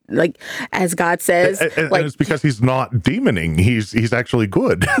reasons, like as God says, And like it's because he's not demoning. He's actually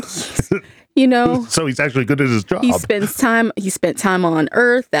good. you know. So he's actually good at his job. He spent time on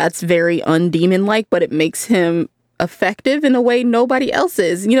Earth. That's very undemon-like, but it makes him effective in a way nobody else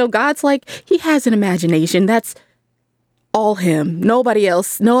is. You know, God's like, he has an imagination. That's all him. Nobody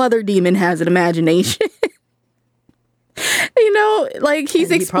else, no other demon has an imagination. You know, like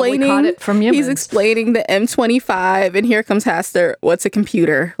he's explaining caught it from humans. He's explaining the M25, and here comes Haster. What's a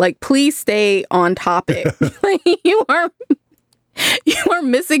computer? Like, please stay on topic. Like, you are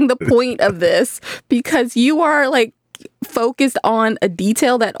missing the point of this because you are like focused on a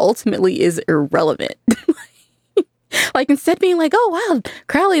detail that ultimately is irrelevant. Like, instead being like, oh wow,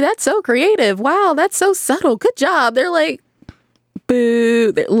 Crowley, that's so creative. Wow, that's so subtle. Good job. They're like,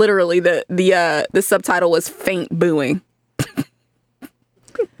 boo. Literally, the subtitle was faint booing.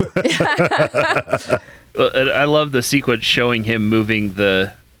 I love the sequence showing him moving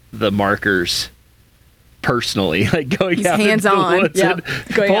the markers personally, like going He's out hands into the on. woods Yep.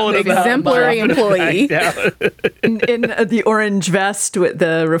 and Going out pulling and them out, exemplary dropping them employee. back down. in the orange vest with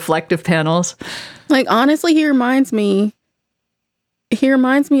the reflective panels. Like, honestly, he reminds me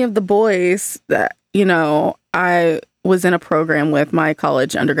of the boys that, you know, I was in a program with, my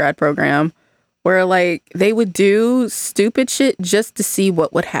college undergrad program, where like they would do stupid shit just to see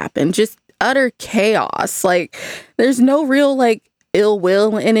what would happen. Just utter chaos. Like, there's no real like ill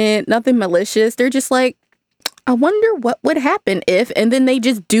will in it, nothing malicious. They're just like, I wonder what would happen if, and then they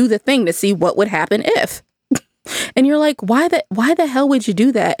just do the thing to see what would happen if. And you're like, why the hell would you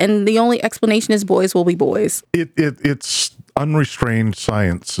do that? And the only explanation is boys will be boys. It's unrestrained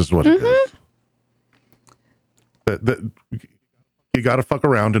science is what it is. That you got to fuck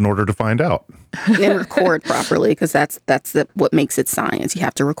around in order to find out. And record properly, because that's what makes it science. You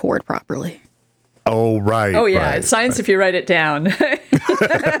have to record properly. Oh, right. Oh, yeah. right, It's science if you write it down.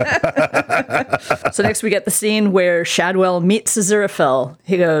 So next we get the scene where Shadwell meets Aziraphale.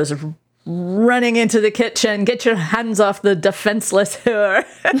 He goes running into the kitchen. Get your hands off the defenseless whore.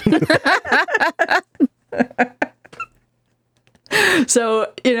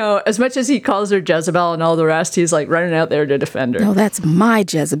 So, you know, as much as he calls her Jezebel and all the rest, he's like running out there to defend her. No, that's my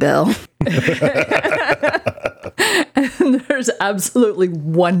Jezebel. And there's absolutely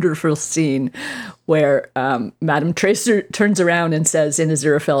wonderful scene where Madame Tracer turns around and says in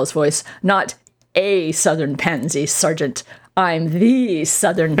Aziraphale's voice, not a Southern pansy, Sergeant, I'm the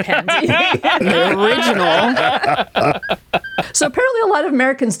Southern Pansy. The original. So apparently a lot of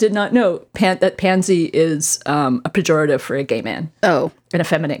Americans did not know that pansy is a pejorative for a gay man. Oh, An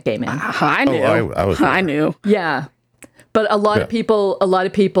effeminate gay man. I knew. I knew. Yeah. But a lot of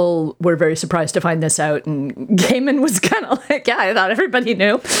people were very surprised to find this out, and Gaiman was kind of like, yeah, I thought everybody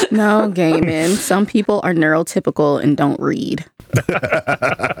knew. No, gay men. Some people are neurotypical and don't read.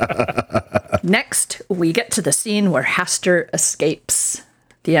 Next, we get to the scene where Hastur escapes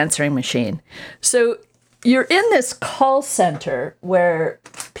the answering machine. So you're in this call center where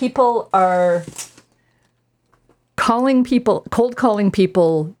people are cold calling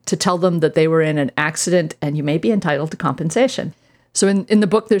people to tell them that they were in an accident and you may be entitled to compensation. So in the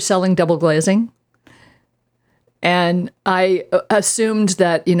book, they're selling double glazing. And I assumed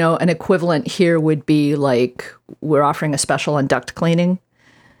that, an equivalent here would be like, we're offering a special on duct cleaning,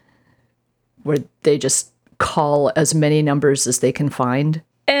 where they just call as many numbers as they can find.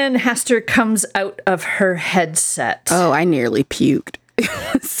 And Hastur comes out of her headset. Oh, I nearly puked.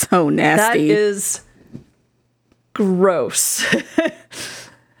 So nasty. That is gross.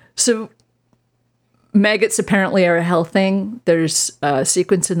 So maggots apparently are a hell thing. There's a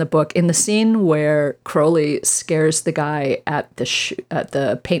sequence in the book, in the scene where Crowley scares the guy at the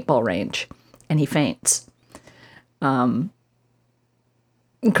paintball range, and he faints. And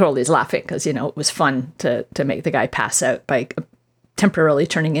Crowley's laughing because, it was fun to make the guy pass out by temporarily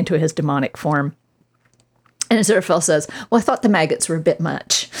turning into his demonic form. And Aziraphale says, well, I thought the maggots were a bit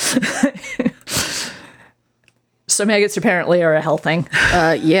much. So maggots apparently are a hell thing.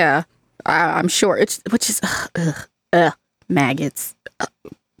 Yeah, I'm sure. Maggots.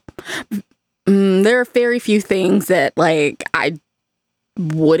 There are very few things that I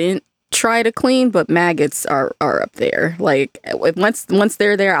wouldn't try to clean, but maggots are up there. Like once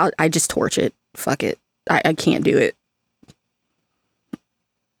they're there, I just torch it. Fuck it. I can't do it.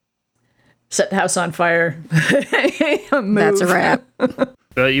 Set the house on fire. That's a wrap.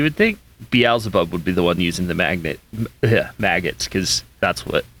 Well, you would think Beelzebub would be the one using the maggots, because that's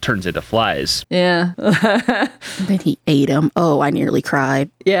what turns into flies. Yeah. Then he ate them. Oh, I nearly cried.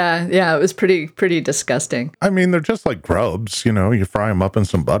 Yeah, it was pretty disgusting. I mean, they're just like grubs. You fry them up in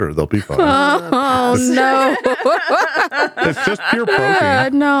some butter, they'll be fine. Oh, no. It's just pure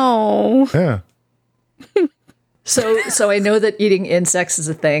protein. No. Yeah. So I know that eating insects is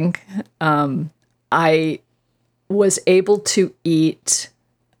a thing. I was able to eat,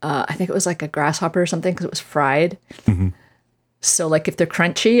 I think it was like a grasshopper or something, because it was fried. Mm-hmm. So like if they're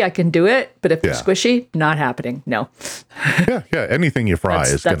crunchy, I can do it. But if they're squishy, not happening. No. Yeah. Anything you fry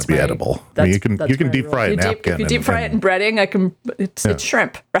is going to be edible. I mean, you can deep fry a napkin. If you deep fry it in breading, I can. It's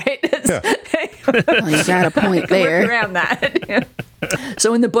shrimp, right? Well, you got a point there. Work around that. Yeah.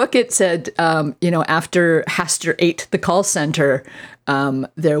 So in the book, it said, after Hastur ate the call center,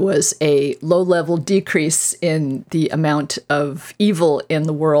 there was a low-level decrease in the amount of evil in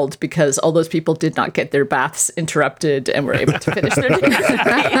the world because all those people did not get their baths interrupted and were able to finish their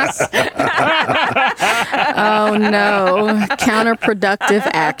days. Oh, no. Counterproductive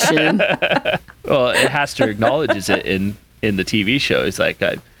action. Well, Hastur acknowledges it in the TV show. It's like,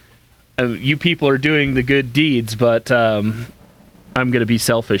 you people are doing the good deeds, but I'm going to be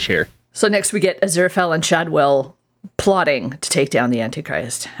selfish here. So next we get Aziraphale and Shadwell plotting to take down the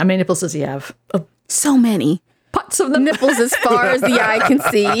Antichrist. How many nipples does he have? Oh, so many. Pots of them. Nipples as far as the eye can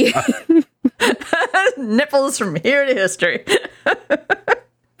see. Nipples from here to history.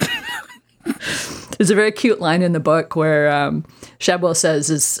 There's a very cute line in the book where Shadwell says,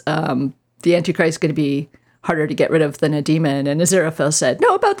 is the Antichrist going to be harder to get rid of than a demon? And Aziraphale said,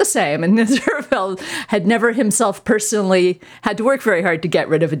 no, about the same. And Aziraphale had never himself personally had to work very hard to get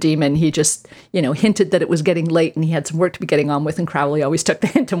rid of a demon. He just, hinted that it was getting late and he had some work to be getting on with, and Crowley always took the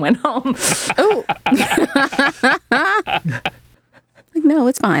hint and went home. Oh. No,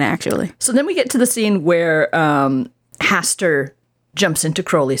 it's fine, actually. So then we get to the scene where Hastur jumps into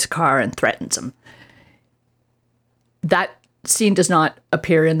Crowley's car and threatens him. That scene does not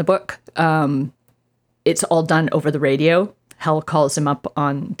appear in the book. It's all done over the radio. Hell calls him up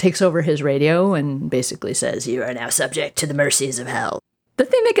takes over his radio and basically says, you are now subject to the mercies of hell. The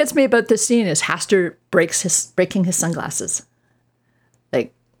thing that gets me about this scene is Hastur breaking his sunglasses.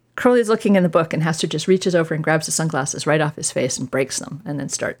 Like, Crowley's looking in the book and Hastur just reaches over and grabs the sunglasses right off his face and breaks them and then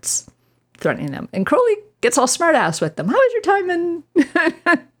starts threatening them. And Crowley gets all smart ass with them. How was your time in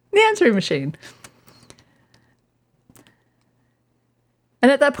the answering machine?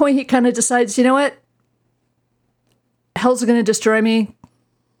 And at that point, he kind of decides, you know what? Hell's going to destroy me.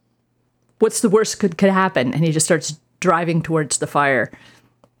 What's the worst could happen? And he just starts driving towards the fire.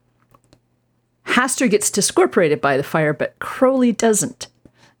 Hastur gets discorporated by the fire, but Crowley doesn't.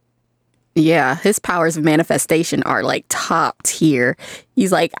 Yeah, his powers of manifestation are like top tier.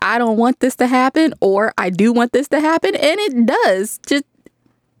 He's like, I don't want this to happen, or I do want this to happen, and it does. Just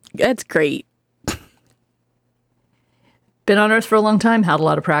that's great. Been on Earth for a long time, had a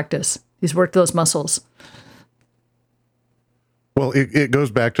lot of practice. He's worked those muscles. Well, it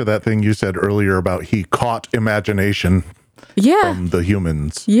goes back to that thing you said earlier about he caught imagination from the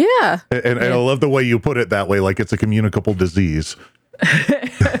humans. Yeah. And I love the way you put it that way, like it's a communicable disease.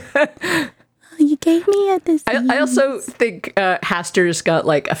 You gave me a disease. I also think Hastur's got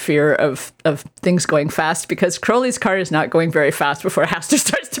like a fear of things going fast, because Crowley's car is not going very fast before Hastur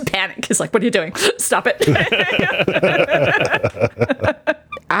starts to panic. He's like, what are you doing? Stop it.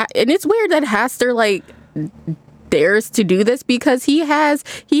 And it's weird that Hastur like dares to do this, because he has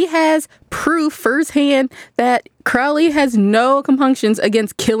proof firsthand that Crowley has no compunctions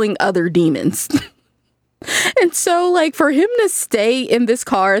against killing other demons. And so, like, for him to stay in this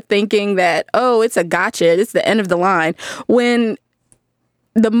car thinking that, oh, it's a gotcha, it's the end of the line, when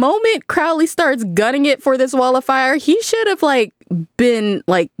the moment Crowley starts gunning it for this wall of fire, he should have, like, been,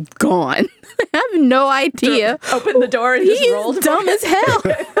 like, gone. I have no idea. Open the door and just rolled. He's dumb as hell.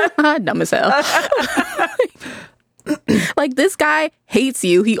 Dumb as hell. Like, this guy hates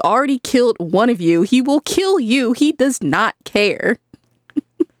you. He already killed one of you. He will kill you. He does not care.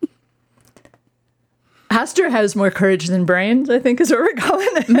 Hastur has more courage than brains, I think, is what we're calling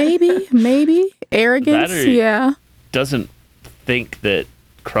it. Maybe. Arrogance, yeah. Doesn't think that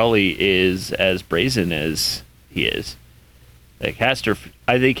Crowley is as brazen as he is. Like Hastur,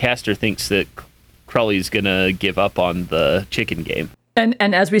 I think Hastur thinks that Crowley's gonna give up on the chicken game. And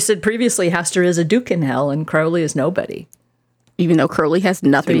as we said previously, Hastur is a duke in hell, and Crowley is nobody. Even though Crowley has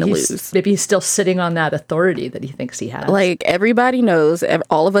nothing to lose. Maybe he's still sitting on that authority that he thinks he has. Like, everybody knows,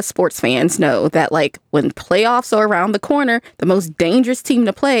 all of us sports fans know that, like, when playoffs are around the corner, the most dangerous team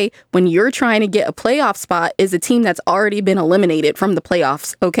to play when you're trying to get a playoff spot is a team that's already been eliminated from the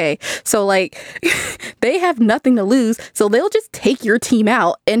playoffs, okay? So, like, they have nothing to lose, so they'll just take your team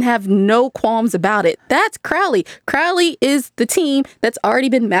out and have no qualms about it. That's Crowley. Crowley is the team that's already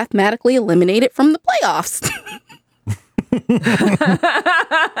been mathematically eliminated from the playoffs.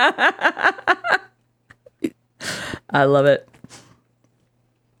 I love it.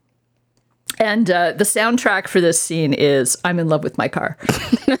 And the soundtrack for this scene is I'm in love with my car.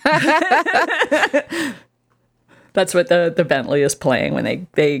 That's what the Bentley is playing when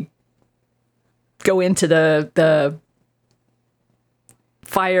they go into the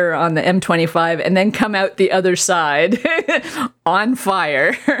fire on the M25 and then come out the other side on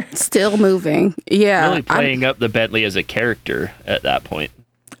fire. Still moving. Yeah. Really playing up the Bentley as a character at that point.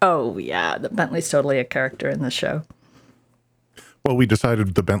 Oh, yeah. The Bentley's totally a character in the show. Well, we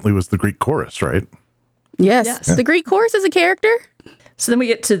decided the Bentley was the Greek chorus, right? Yes. The Greek chorus is a character. So then we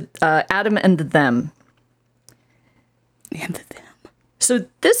get to Adam and the them. And the them. So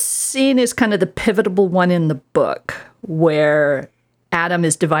this scene is kind of the pivotal one in the book, where Adam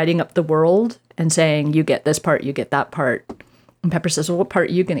is dividing up the world and saying, you get this part, you get that part. And Pepper says, well, what part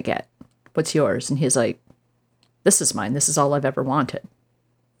are you going to get? What's yours? And he's like, this is mine. This is all I've ever wanted.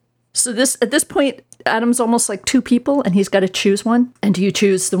 So at this point, Adam's almost like two people, and he's got to choose one. And do you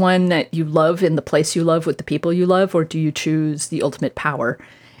choose the one that you love in the place you love with the people you love, or do you choose the ultimate power?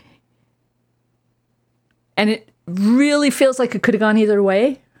 And it really feels like it could have gone either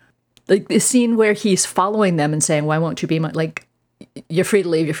way. Like the scene where he's following them and saying, why won't you be my, like, you're free to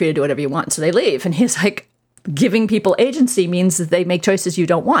leave, you're free to do whatever you want. So they leave. And he's like, giving people agency means that they make choices you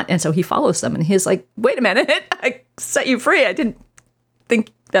don't want. And so he follows them. And he's like, wait a minute, I set you free. I didn't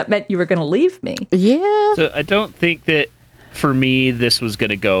think that meant you were going to leave me. Yeah. So I don't think that, for me, this was going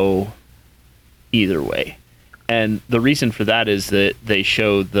to go either way. And the reason for that is that they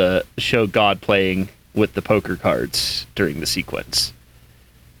show God playing with the poker cards during the sequence.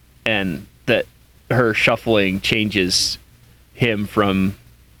 And that her shuffling changes him from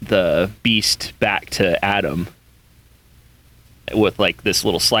the beast back to Adam with like this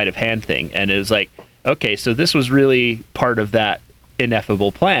little sleight of hand thing. And it was like, okay, so this was really part of that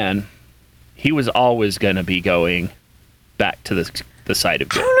ineffable plan. He was always going to be going back to the side of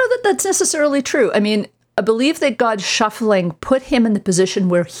good. I don't know that that's necessarily true. I mean, I believe that God's shuffling put him in the position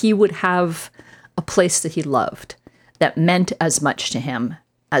where he would have a place that he loved that meant as much to him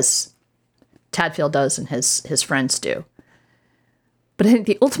as Tadfield does and his friends do. But I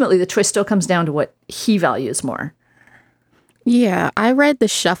think ultimately the choice still comes down to what he values more. Yeah, I read the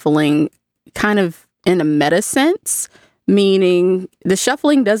shuffling kind of in a meta sense, meaning the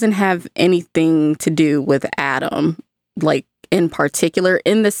shuffling doesn't have anything to do with Adam, like in particular,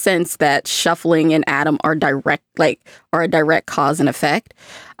 in the sense that shuffling and Adam are a direct cause and effect.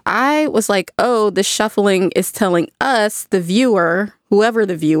 I was like, oh, the shuffling is telling us, the viewer, whoever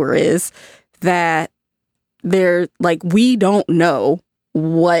the viewer is, that they're like, we don't know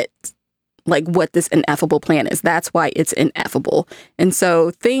what this ineffable plan is. That's why it's ineffable. And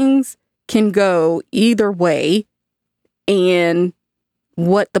so things can go either way. And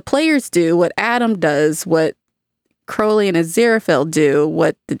what the players do, what Adam does, what Crowley and Aziraphale do,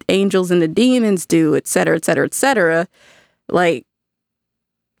 what the angels and the demons do, et cetera, et cetera, et cetera, like,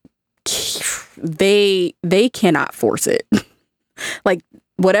 they cannot force it. Like,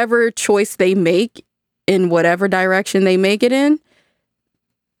 whatever choice they make in whatever direction they make it in,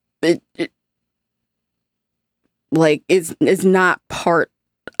 it like is not part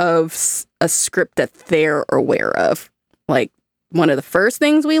of a script that they're aware of. Like, one of the first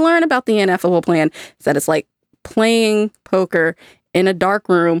things we learn about the ineffable plan is that it's like playing poker in a dark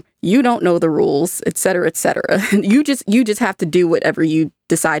room. You don't know the rules, et cetera, et cetera. You just have to do whatever you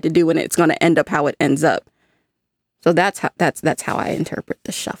decide to do, and it's going to end up how it ends up. So that's how I interpret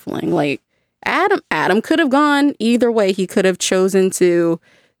the shuffling. Like, Adam could have gone either way. He could have chosen to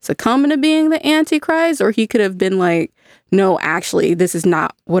succumb to being the Antichrist, or he could have been like, no, actually, this is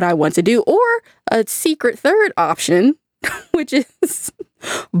not what I want to do. Or a secret third option, which is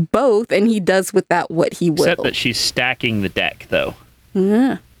both, and he does with that what he will. Except that she's stacking the deck, though.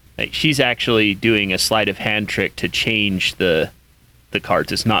 Yeah. Like, she's actually doing a sleight of hand trick to change the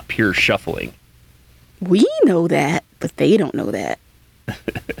cards. It's not pure shuffling. We know that, but they don't know that.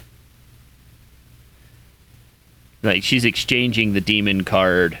 Like, she's exchanging the demon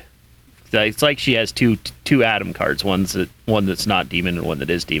card. It's like she has two Adam cards, one that's not demon and one that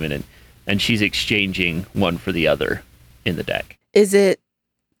is demon, and she's exchanging one for the other in the deck. Is it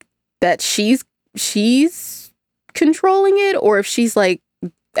that she's controlling it, or if she's like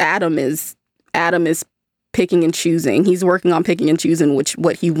Adam is picking and choosing? He's working on picking and choosing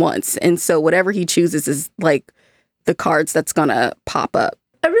what he wants, and so whatever he chooses is like the cards that's gonna pop up.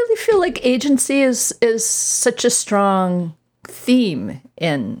 I really feel like agency is such a strong theme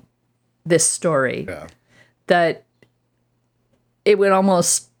in this story that it would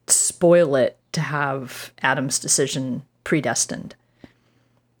almost spoil it to have Adam's decision predestined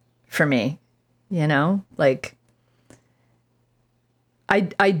for me. You know, like,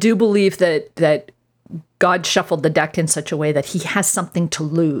 I do believe that God shuffled the deck in such a way that he has something to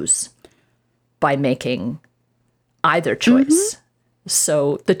lose by making either choice. Mm-hmm.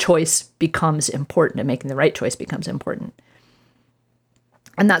 So the choice becomes important, and making the right choice becomes important.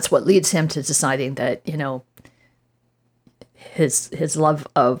 And that's what leads him to deciding that, you know, his love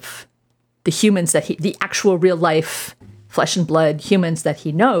of the humans the actual real life, flesh and blood humans that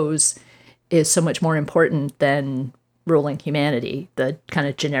he knows is so much more important than ruling humanity, the kind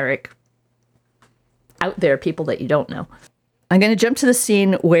of generic out there people that you don't know. I'm going to jump to the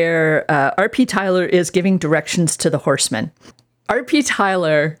scene where R.P. Tyler is giving directions to the horsemen. R.P.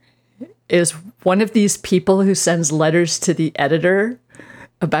 Tyler is one of these people who sends letters to the editor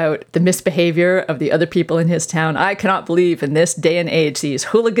about the misbehavior of the other people in his town. I cannot believe in this day and age, these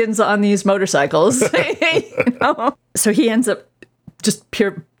hooligans on these motorcycles. You know? So he ends up just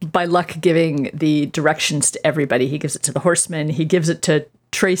pure by luck giving the directions to everybody. He gives it to the horsemen. He gives it to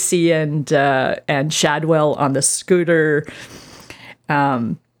Tracy and Shadwell on the scooter.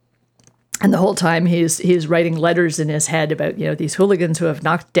 And the whole time he's writing letters in his head about, you know, these hooligans who have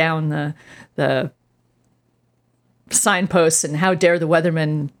knocked down the signposts, and how dare the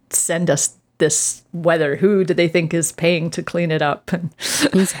weathermen send us this weather? Who do they think is paying to clean it up? And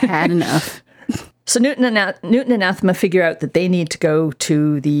he's had enough. So Newton and Anathema figure out that they need to go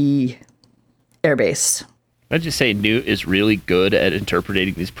to the airbase. I'd just say Newt is really good at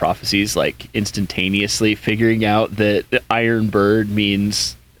interpreting these prophecies, like instantaneously figuring out that the Iron Bird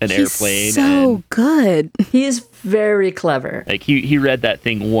means an airplane. So good. He's very clever. Like he read that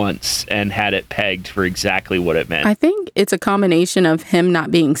thing once and had it pegged for exactly what it meant. I think it's a combination of him not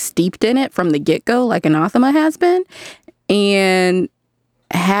being steeped in it from the get-go like Anathema has been, and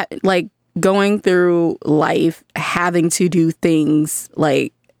like going through life having to do things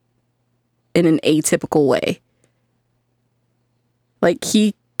like in an atypical way. Like,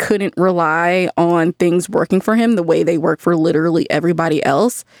 he couldn't rely on things working for him the way they work for literally everybody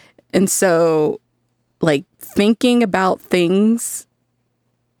else. And so, like, thinking about things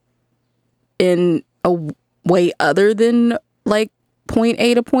in a way other than like point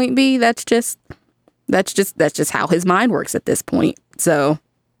A to point B, that's just how his mind works at this point. So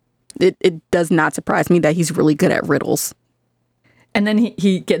it does not surprise me that he's really good at riddles. And then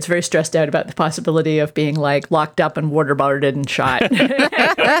he gets very stressed out about the possibility of being like locked up and waterboarded and shot.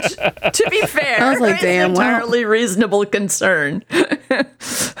 To be fair, I was like, damn, it's an entirely reasonable concern.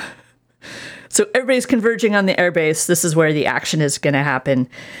 So everybody's converging on the airbase. This is where the action is going to happen.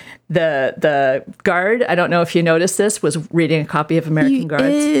 The guard, I don't know if you noticed this, was reading a copy of American Guards.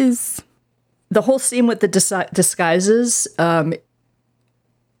 Is. The whole scene with the disguises,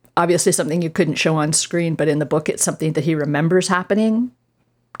 obviously something you couldn't show on screen, but in the book it's something that he remembers happening,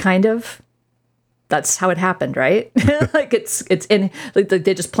 kind of. That's how it happened, right? Like it's in, like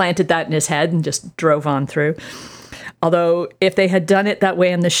they just planted that in his head and just drove on through. Although if they had done it that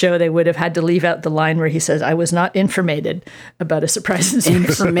way in the show, they would have had to leave out the line where he says, "I was not informated about a surprise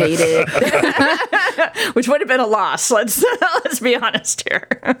Informated. which would have been a loss. Let's be honest here.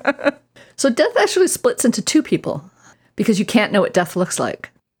 So Death actually splits into two people because you can't know what Death looks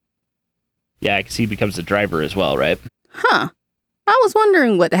like. Yeah, because he becomes the driver as well, right? Huh. I was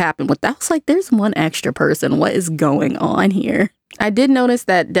wondering what happened with that. I was like, there's one extra person. What is going on here? I did notice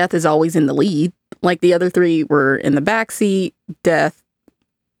that Death is always in the lead. Like the other three were in the backseat. Death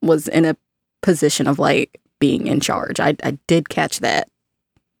was in a position of like being in charge. I did catch that.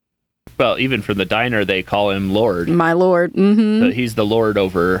 Well, even from the diner, they call him Lord. My lord. Mm-hmm. So he's the Lord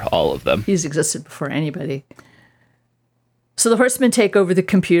over all of them. He's existed before anybody. So the Horsemen take over the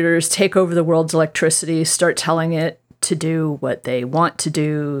computers, take over the world's electricity, start telling it to do what they want to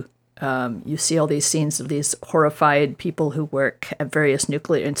do. You see all these scenes of these horrified people who work at various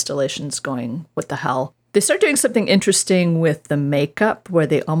nuclear installations going, what the hell? They start doing something interesting with the makeup where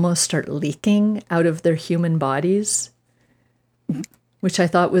they almost start leaking out of their human bodies, which I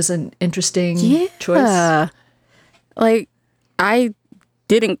thought was an interesting choice. Like, I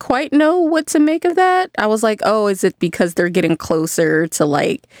didn't quite know what to make of that. I was like, oh, is it because they're getting closer to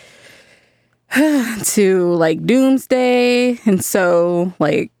like Doomsday, and so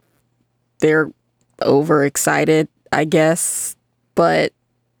like they're overexcited, I guess. But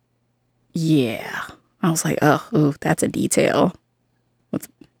yeah, I was like, oh, ooh, that's a detail.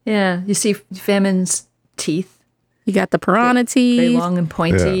 Yeah, you see Famine's teeth. You got the piranha teeth, very long and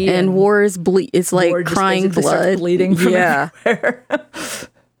pointy, and War is it's like War just crying basically starts blood, bleeding from yeah. everywhere.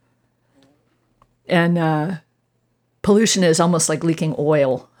 And pollution is almost like leaking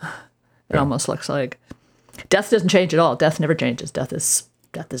oil. It almost looks like. Death doesn't change at all. Death never changes. Death is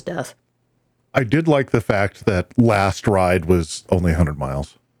death. I did like the fact that last ride was only 100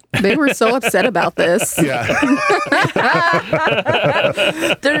 miles. They were so upset about this. Yeah.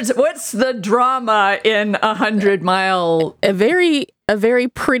 What's the drama in 100-mile? A very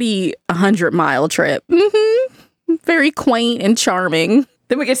pretty 100-mile trip. Mm-hmm. Very quaint and charming.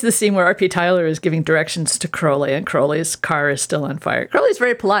 Then we get to the scene where R.P. Tyler is giving directions to Crowley, and Crowley's car is still on fire. Crowley's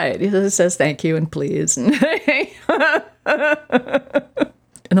very polite. He says thank you and please. And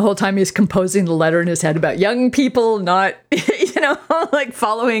the whole time he's composing the letter in his head about young people not, like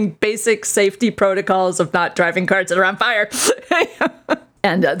following basic safety protocols of not driving cars that are on fire.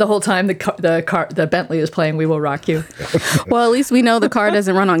 And the whole time the Bentley is playing "We Will Rock You." Well, at least we know the car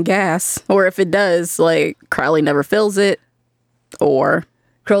doesn't run on gas, or if it does, like Crowley never fills it, or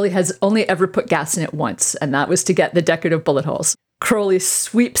Crowley has only ever put gas in it once, and that was to get the decorative bullet holes. Crowley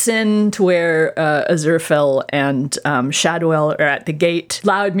sweeps in to where Aziraphale and Shadwell are at the gate.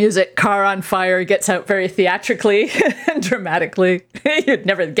 Loud music, car on fire, gets out very theatrically and dramatically. You'd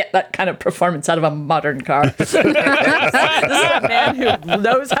never get that kind of performance out of a modern car. This is a man who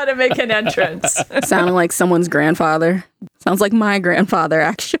knows how to make an entrance. sounding like someone's grandfather. Sounds like my grandfather,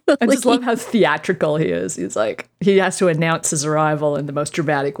 actually. I just love how theatrical he is. He's like, he has to announce his arrival in the most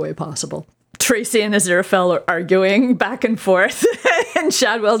dramatic way possible. Tracy and Aziraphale are arguing back and forth, and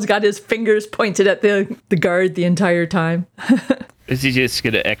Shadwell's got his fingers pointed at the guard the entire time. Is he just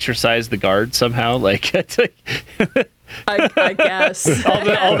going to exercise the guard somehow? Like, I guess.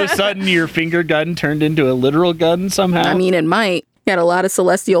 all of a sudden, your finger gun turned into a literal gun somehow? I mean, it might. Got a lot of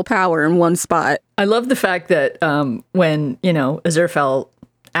celestial power in one spot. I love the fact that when, Aziraphale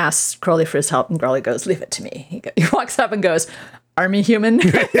asks Crowley for his help, and Crowley goes, "Leave it to me." He walks up and goes, "Army human."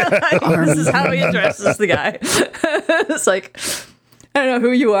 This is how he addresses the guy. It's like, I don't know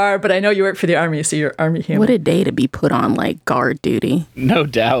who you are, but I know you work for the army, so you're army human. What a day to be put on, like, guard duty. No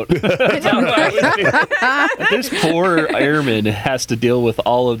doubt. This poor airman has to deal with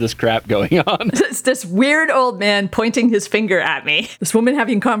all of this crap going on. It's this weird old man pointing his finger at me. This woman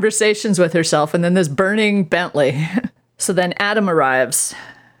having conversations with herself, and then this burning Bentley. So then Adam arrives,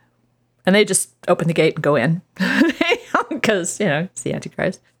 and they just open the gate and go in. Because, it's the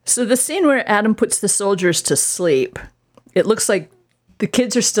Antichrist. So the scene where Adam puts the soldiers to sleep, it looks like the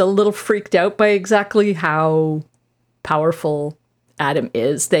kids are still a little freaked out by exactly how powerful Adam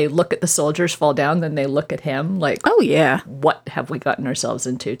is. They look at the soldiers fall down, then they look at him like, Oh, yeah. what have we gotten ourselves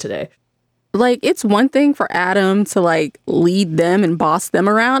into today? Like, it's one thing for Adam to, like, lead them and boss them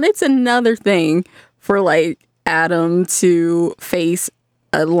around. It's another thing for, like, Adam to face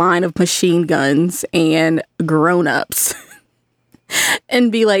a line of machine guns and grown-ups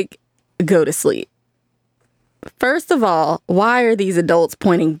and be like, go to sleep. First of all, why are these adults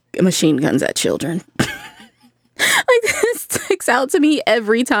pointing machine guns at children? Like, this sticks out to me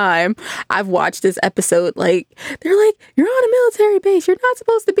every time I've watched this episode. Like, they're like, you're on a military base. You're not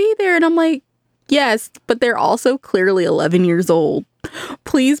supposed to be there. And I'm like, yes, but they're also clearly 11 years old.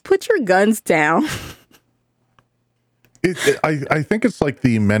 Please put your guns down. I think it's like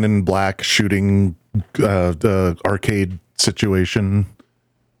the Men in Black shooting the arcade situation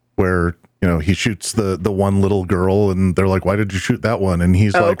where, you know, he shoots the one little girl and they're like, why did you shoot that one? And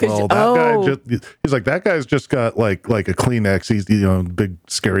he's like, well, that guy's just got like a Kleenex. He's, you know, big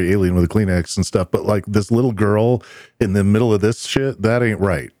scary alien with a Kleenex and stuff. But like this little girl in the middle of this shit, that ain't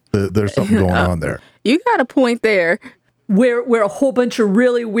right. There's something going on there. You got a point there. Where a whole bunch of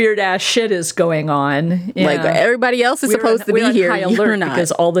really weird ass shit is going on. Yeah. Like everybody else is supposed to be here. High alert You're not.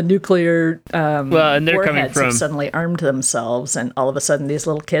 because all the nuclear and they're coming warheads from have suddenly armed themselves, and all of a sudden these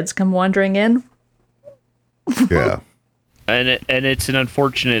little kids come wandering in. Yeah, and it's an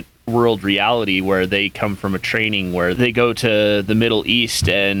unfortunate world reality where they come from a training where they go to the Middle East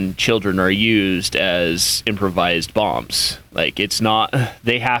and children are used as improvised bombs. Like, it's not,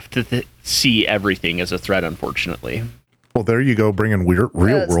 they have to see everything as a threat, unfortunately. well, there you go, bringing real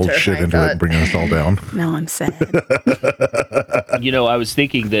world shit into it and bringing us all down. No, I'm sad. You know, I was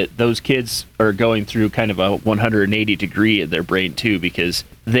thinking that those kids are going through kind of a 180 degree in their brain too, because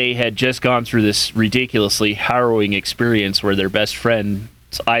they had just gone through this ridiculously harrowing experience where their best friend's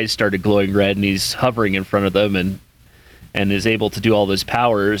eyes started glowing red and he's hovering in front of them and is able to do all those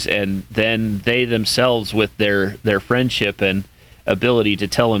powers, and then they themselves, with their friendship and ability to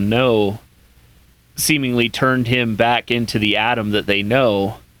tell him no, seemingly turned him back into the Adam that they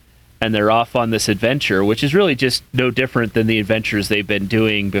know, and they're off on this adventure, which is really just no different than the adventures they've been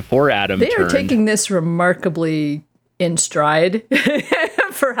doing before Adam They turned. are taking this remarkably in stride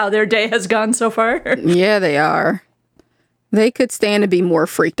for how their day has gone so far. Yeah, they are. They could stand to be more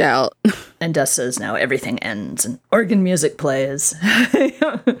freaked out. And Dust says now everything ends and organ music plays.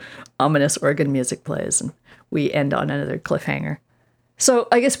 Ominous organ music plays, and we end on another cliffhanger. So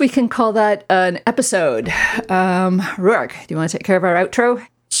I guess we can call that an episode. Rourke, do you want to take care of our outro?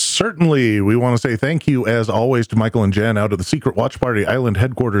 Certainly. We want to say thank you, as always, to Michael and Jen out of the Secret Watch Party Island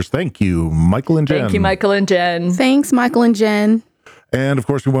headquarters. Thank you, Michael and Jen. Thank you, Michael and Jen. Thanks, Michael and Jen. And of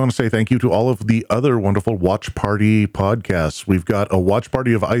course, we want to say thank you to all of the other wonderful Watch Party podcasts. We've got a Watch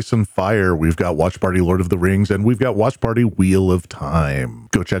Party of Ice and Fire. We've got Watch Party Lord of the Rings, and we've got Watch Party Wheel of Time.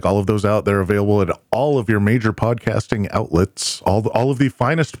 Go check all of those out. They're available at all of your major podcasting outlets, all of the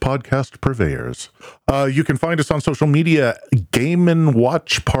finest podcast purveyors. You can find us on social media, Game and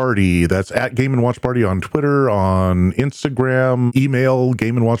Watch Party. That's at Game and Watch Party on Twitter, on Instagram, email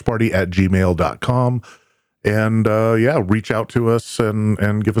gameandwatchparty@gmail.com. And reach out to us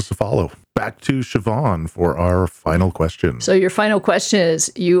and give us a follow. Back to Siobhan for our final question. So your final question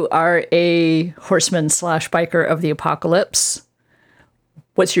is, you are a horseman / biker of the apocalypse.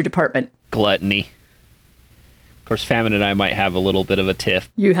 What's your department? Gluttony. Of course, Famine and I might have a little bit of a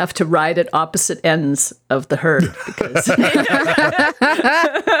tiff. You have to ride at opposite ends of the herd because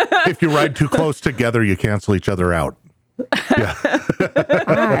If you ride too close together, you cancel each other out. Yeah.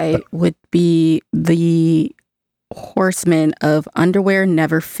 I would be the horseman of underwear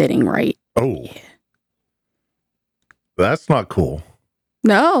never fitting right. Oh. That's not cool.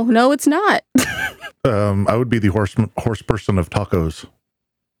 No, it's not. I would be the horse person of tacos.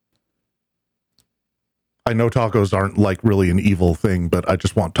 I know tacos aren't like really an evil thing, but I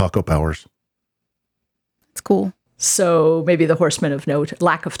just want taco powers. It's cool. So maybe the horseman of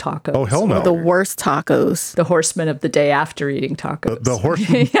lack of tacos. Oh, hell no. The worst tacos. The horseman of the day after eating tacos. The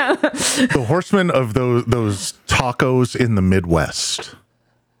horseman, the horseman of those tacos in the Midwest.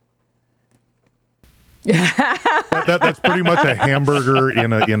 That's pretty much a hamburger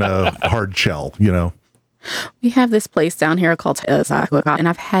in a hard shell, you know. We have this place down here called Taco, and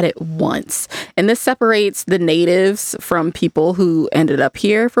I've had it once. And this separates the natives from people who ended up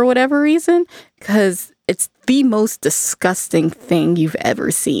here for whatever reason, because it's the most disgusting thing you've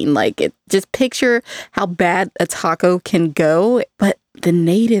ever seen. Like, just picture how bad a taco can go. But the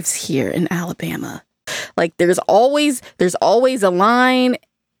natives here in Alabama, like, there's always a line,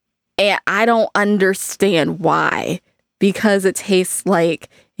 and I don't understand why. Because it tastes like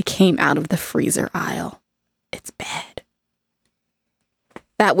it came out of the freezer aisle. It's bad.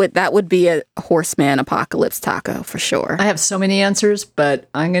 That would be a horseman apocalypse taco for sure. I have so many answers, but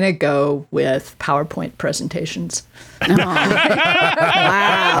I'm going to go with PowerPoint presentations. Oh.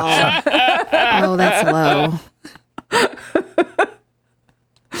 Wow. Oh, that's low.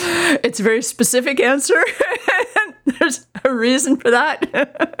 It's a very specific answer. There's a reason for that.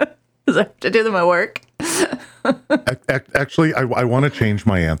 Because I have to do my work. Actually, I want to change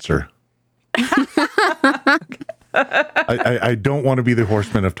my answer. I don't want to be the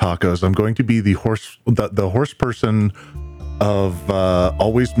horseman of tacos. I'm going to be the horse person of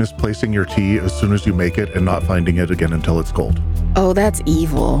always misplacing your tea as soon as you make it and not finding it again until it's cold. Oh, that's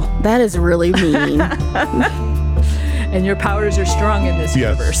evil. That is really mean. And your powers are strong in this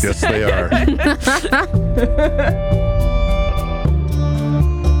universe. Yes, they are.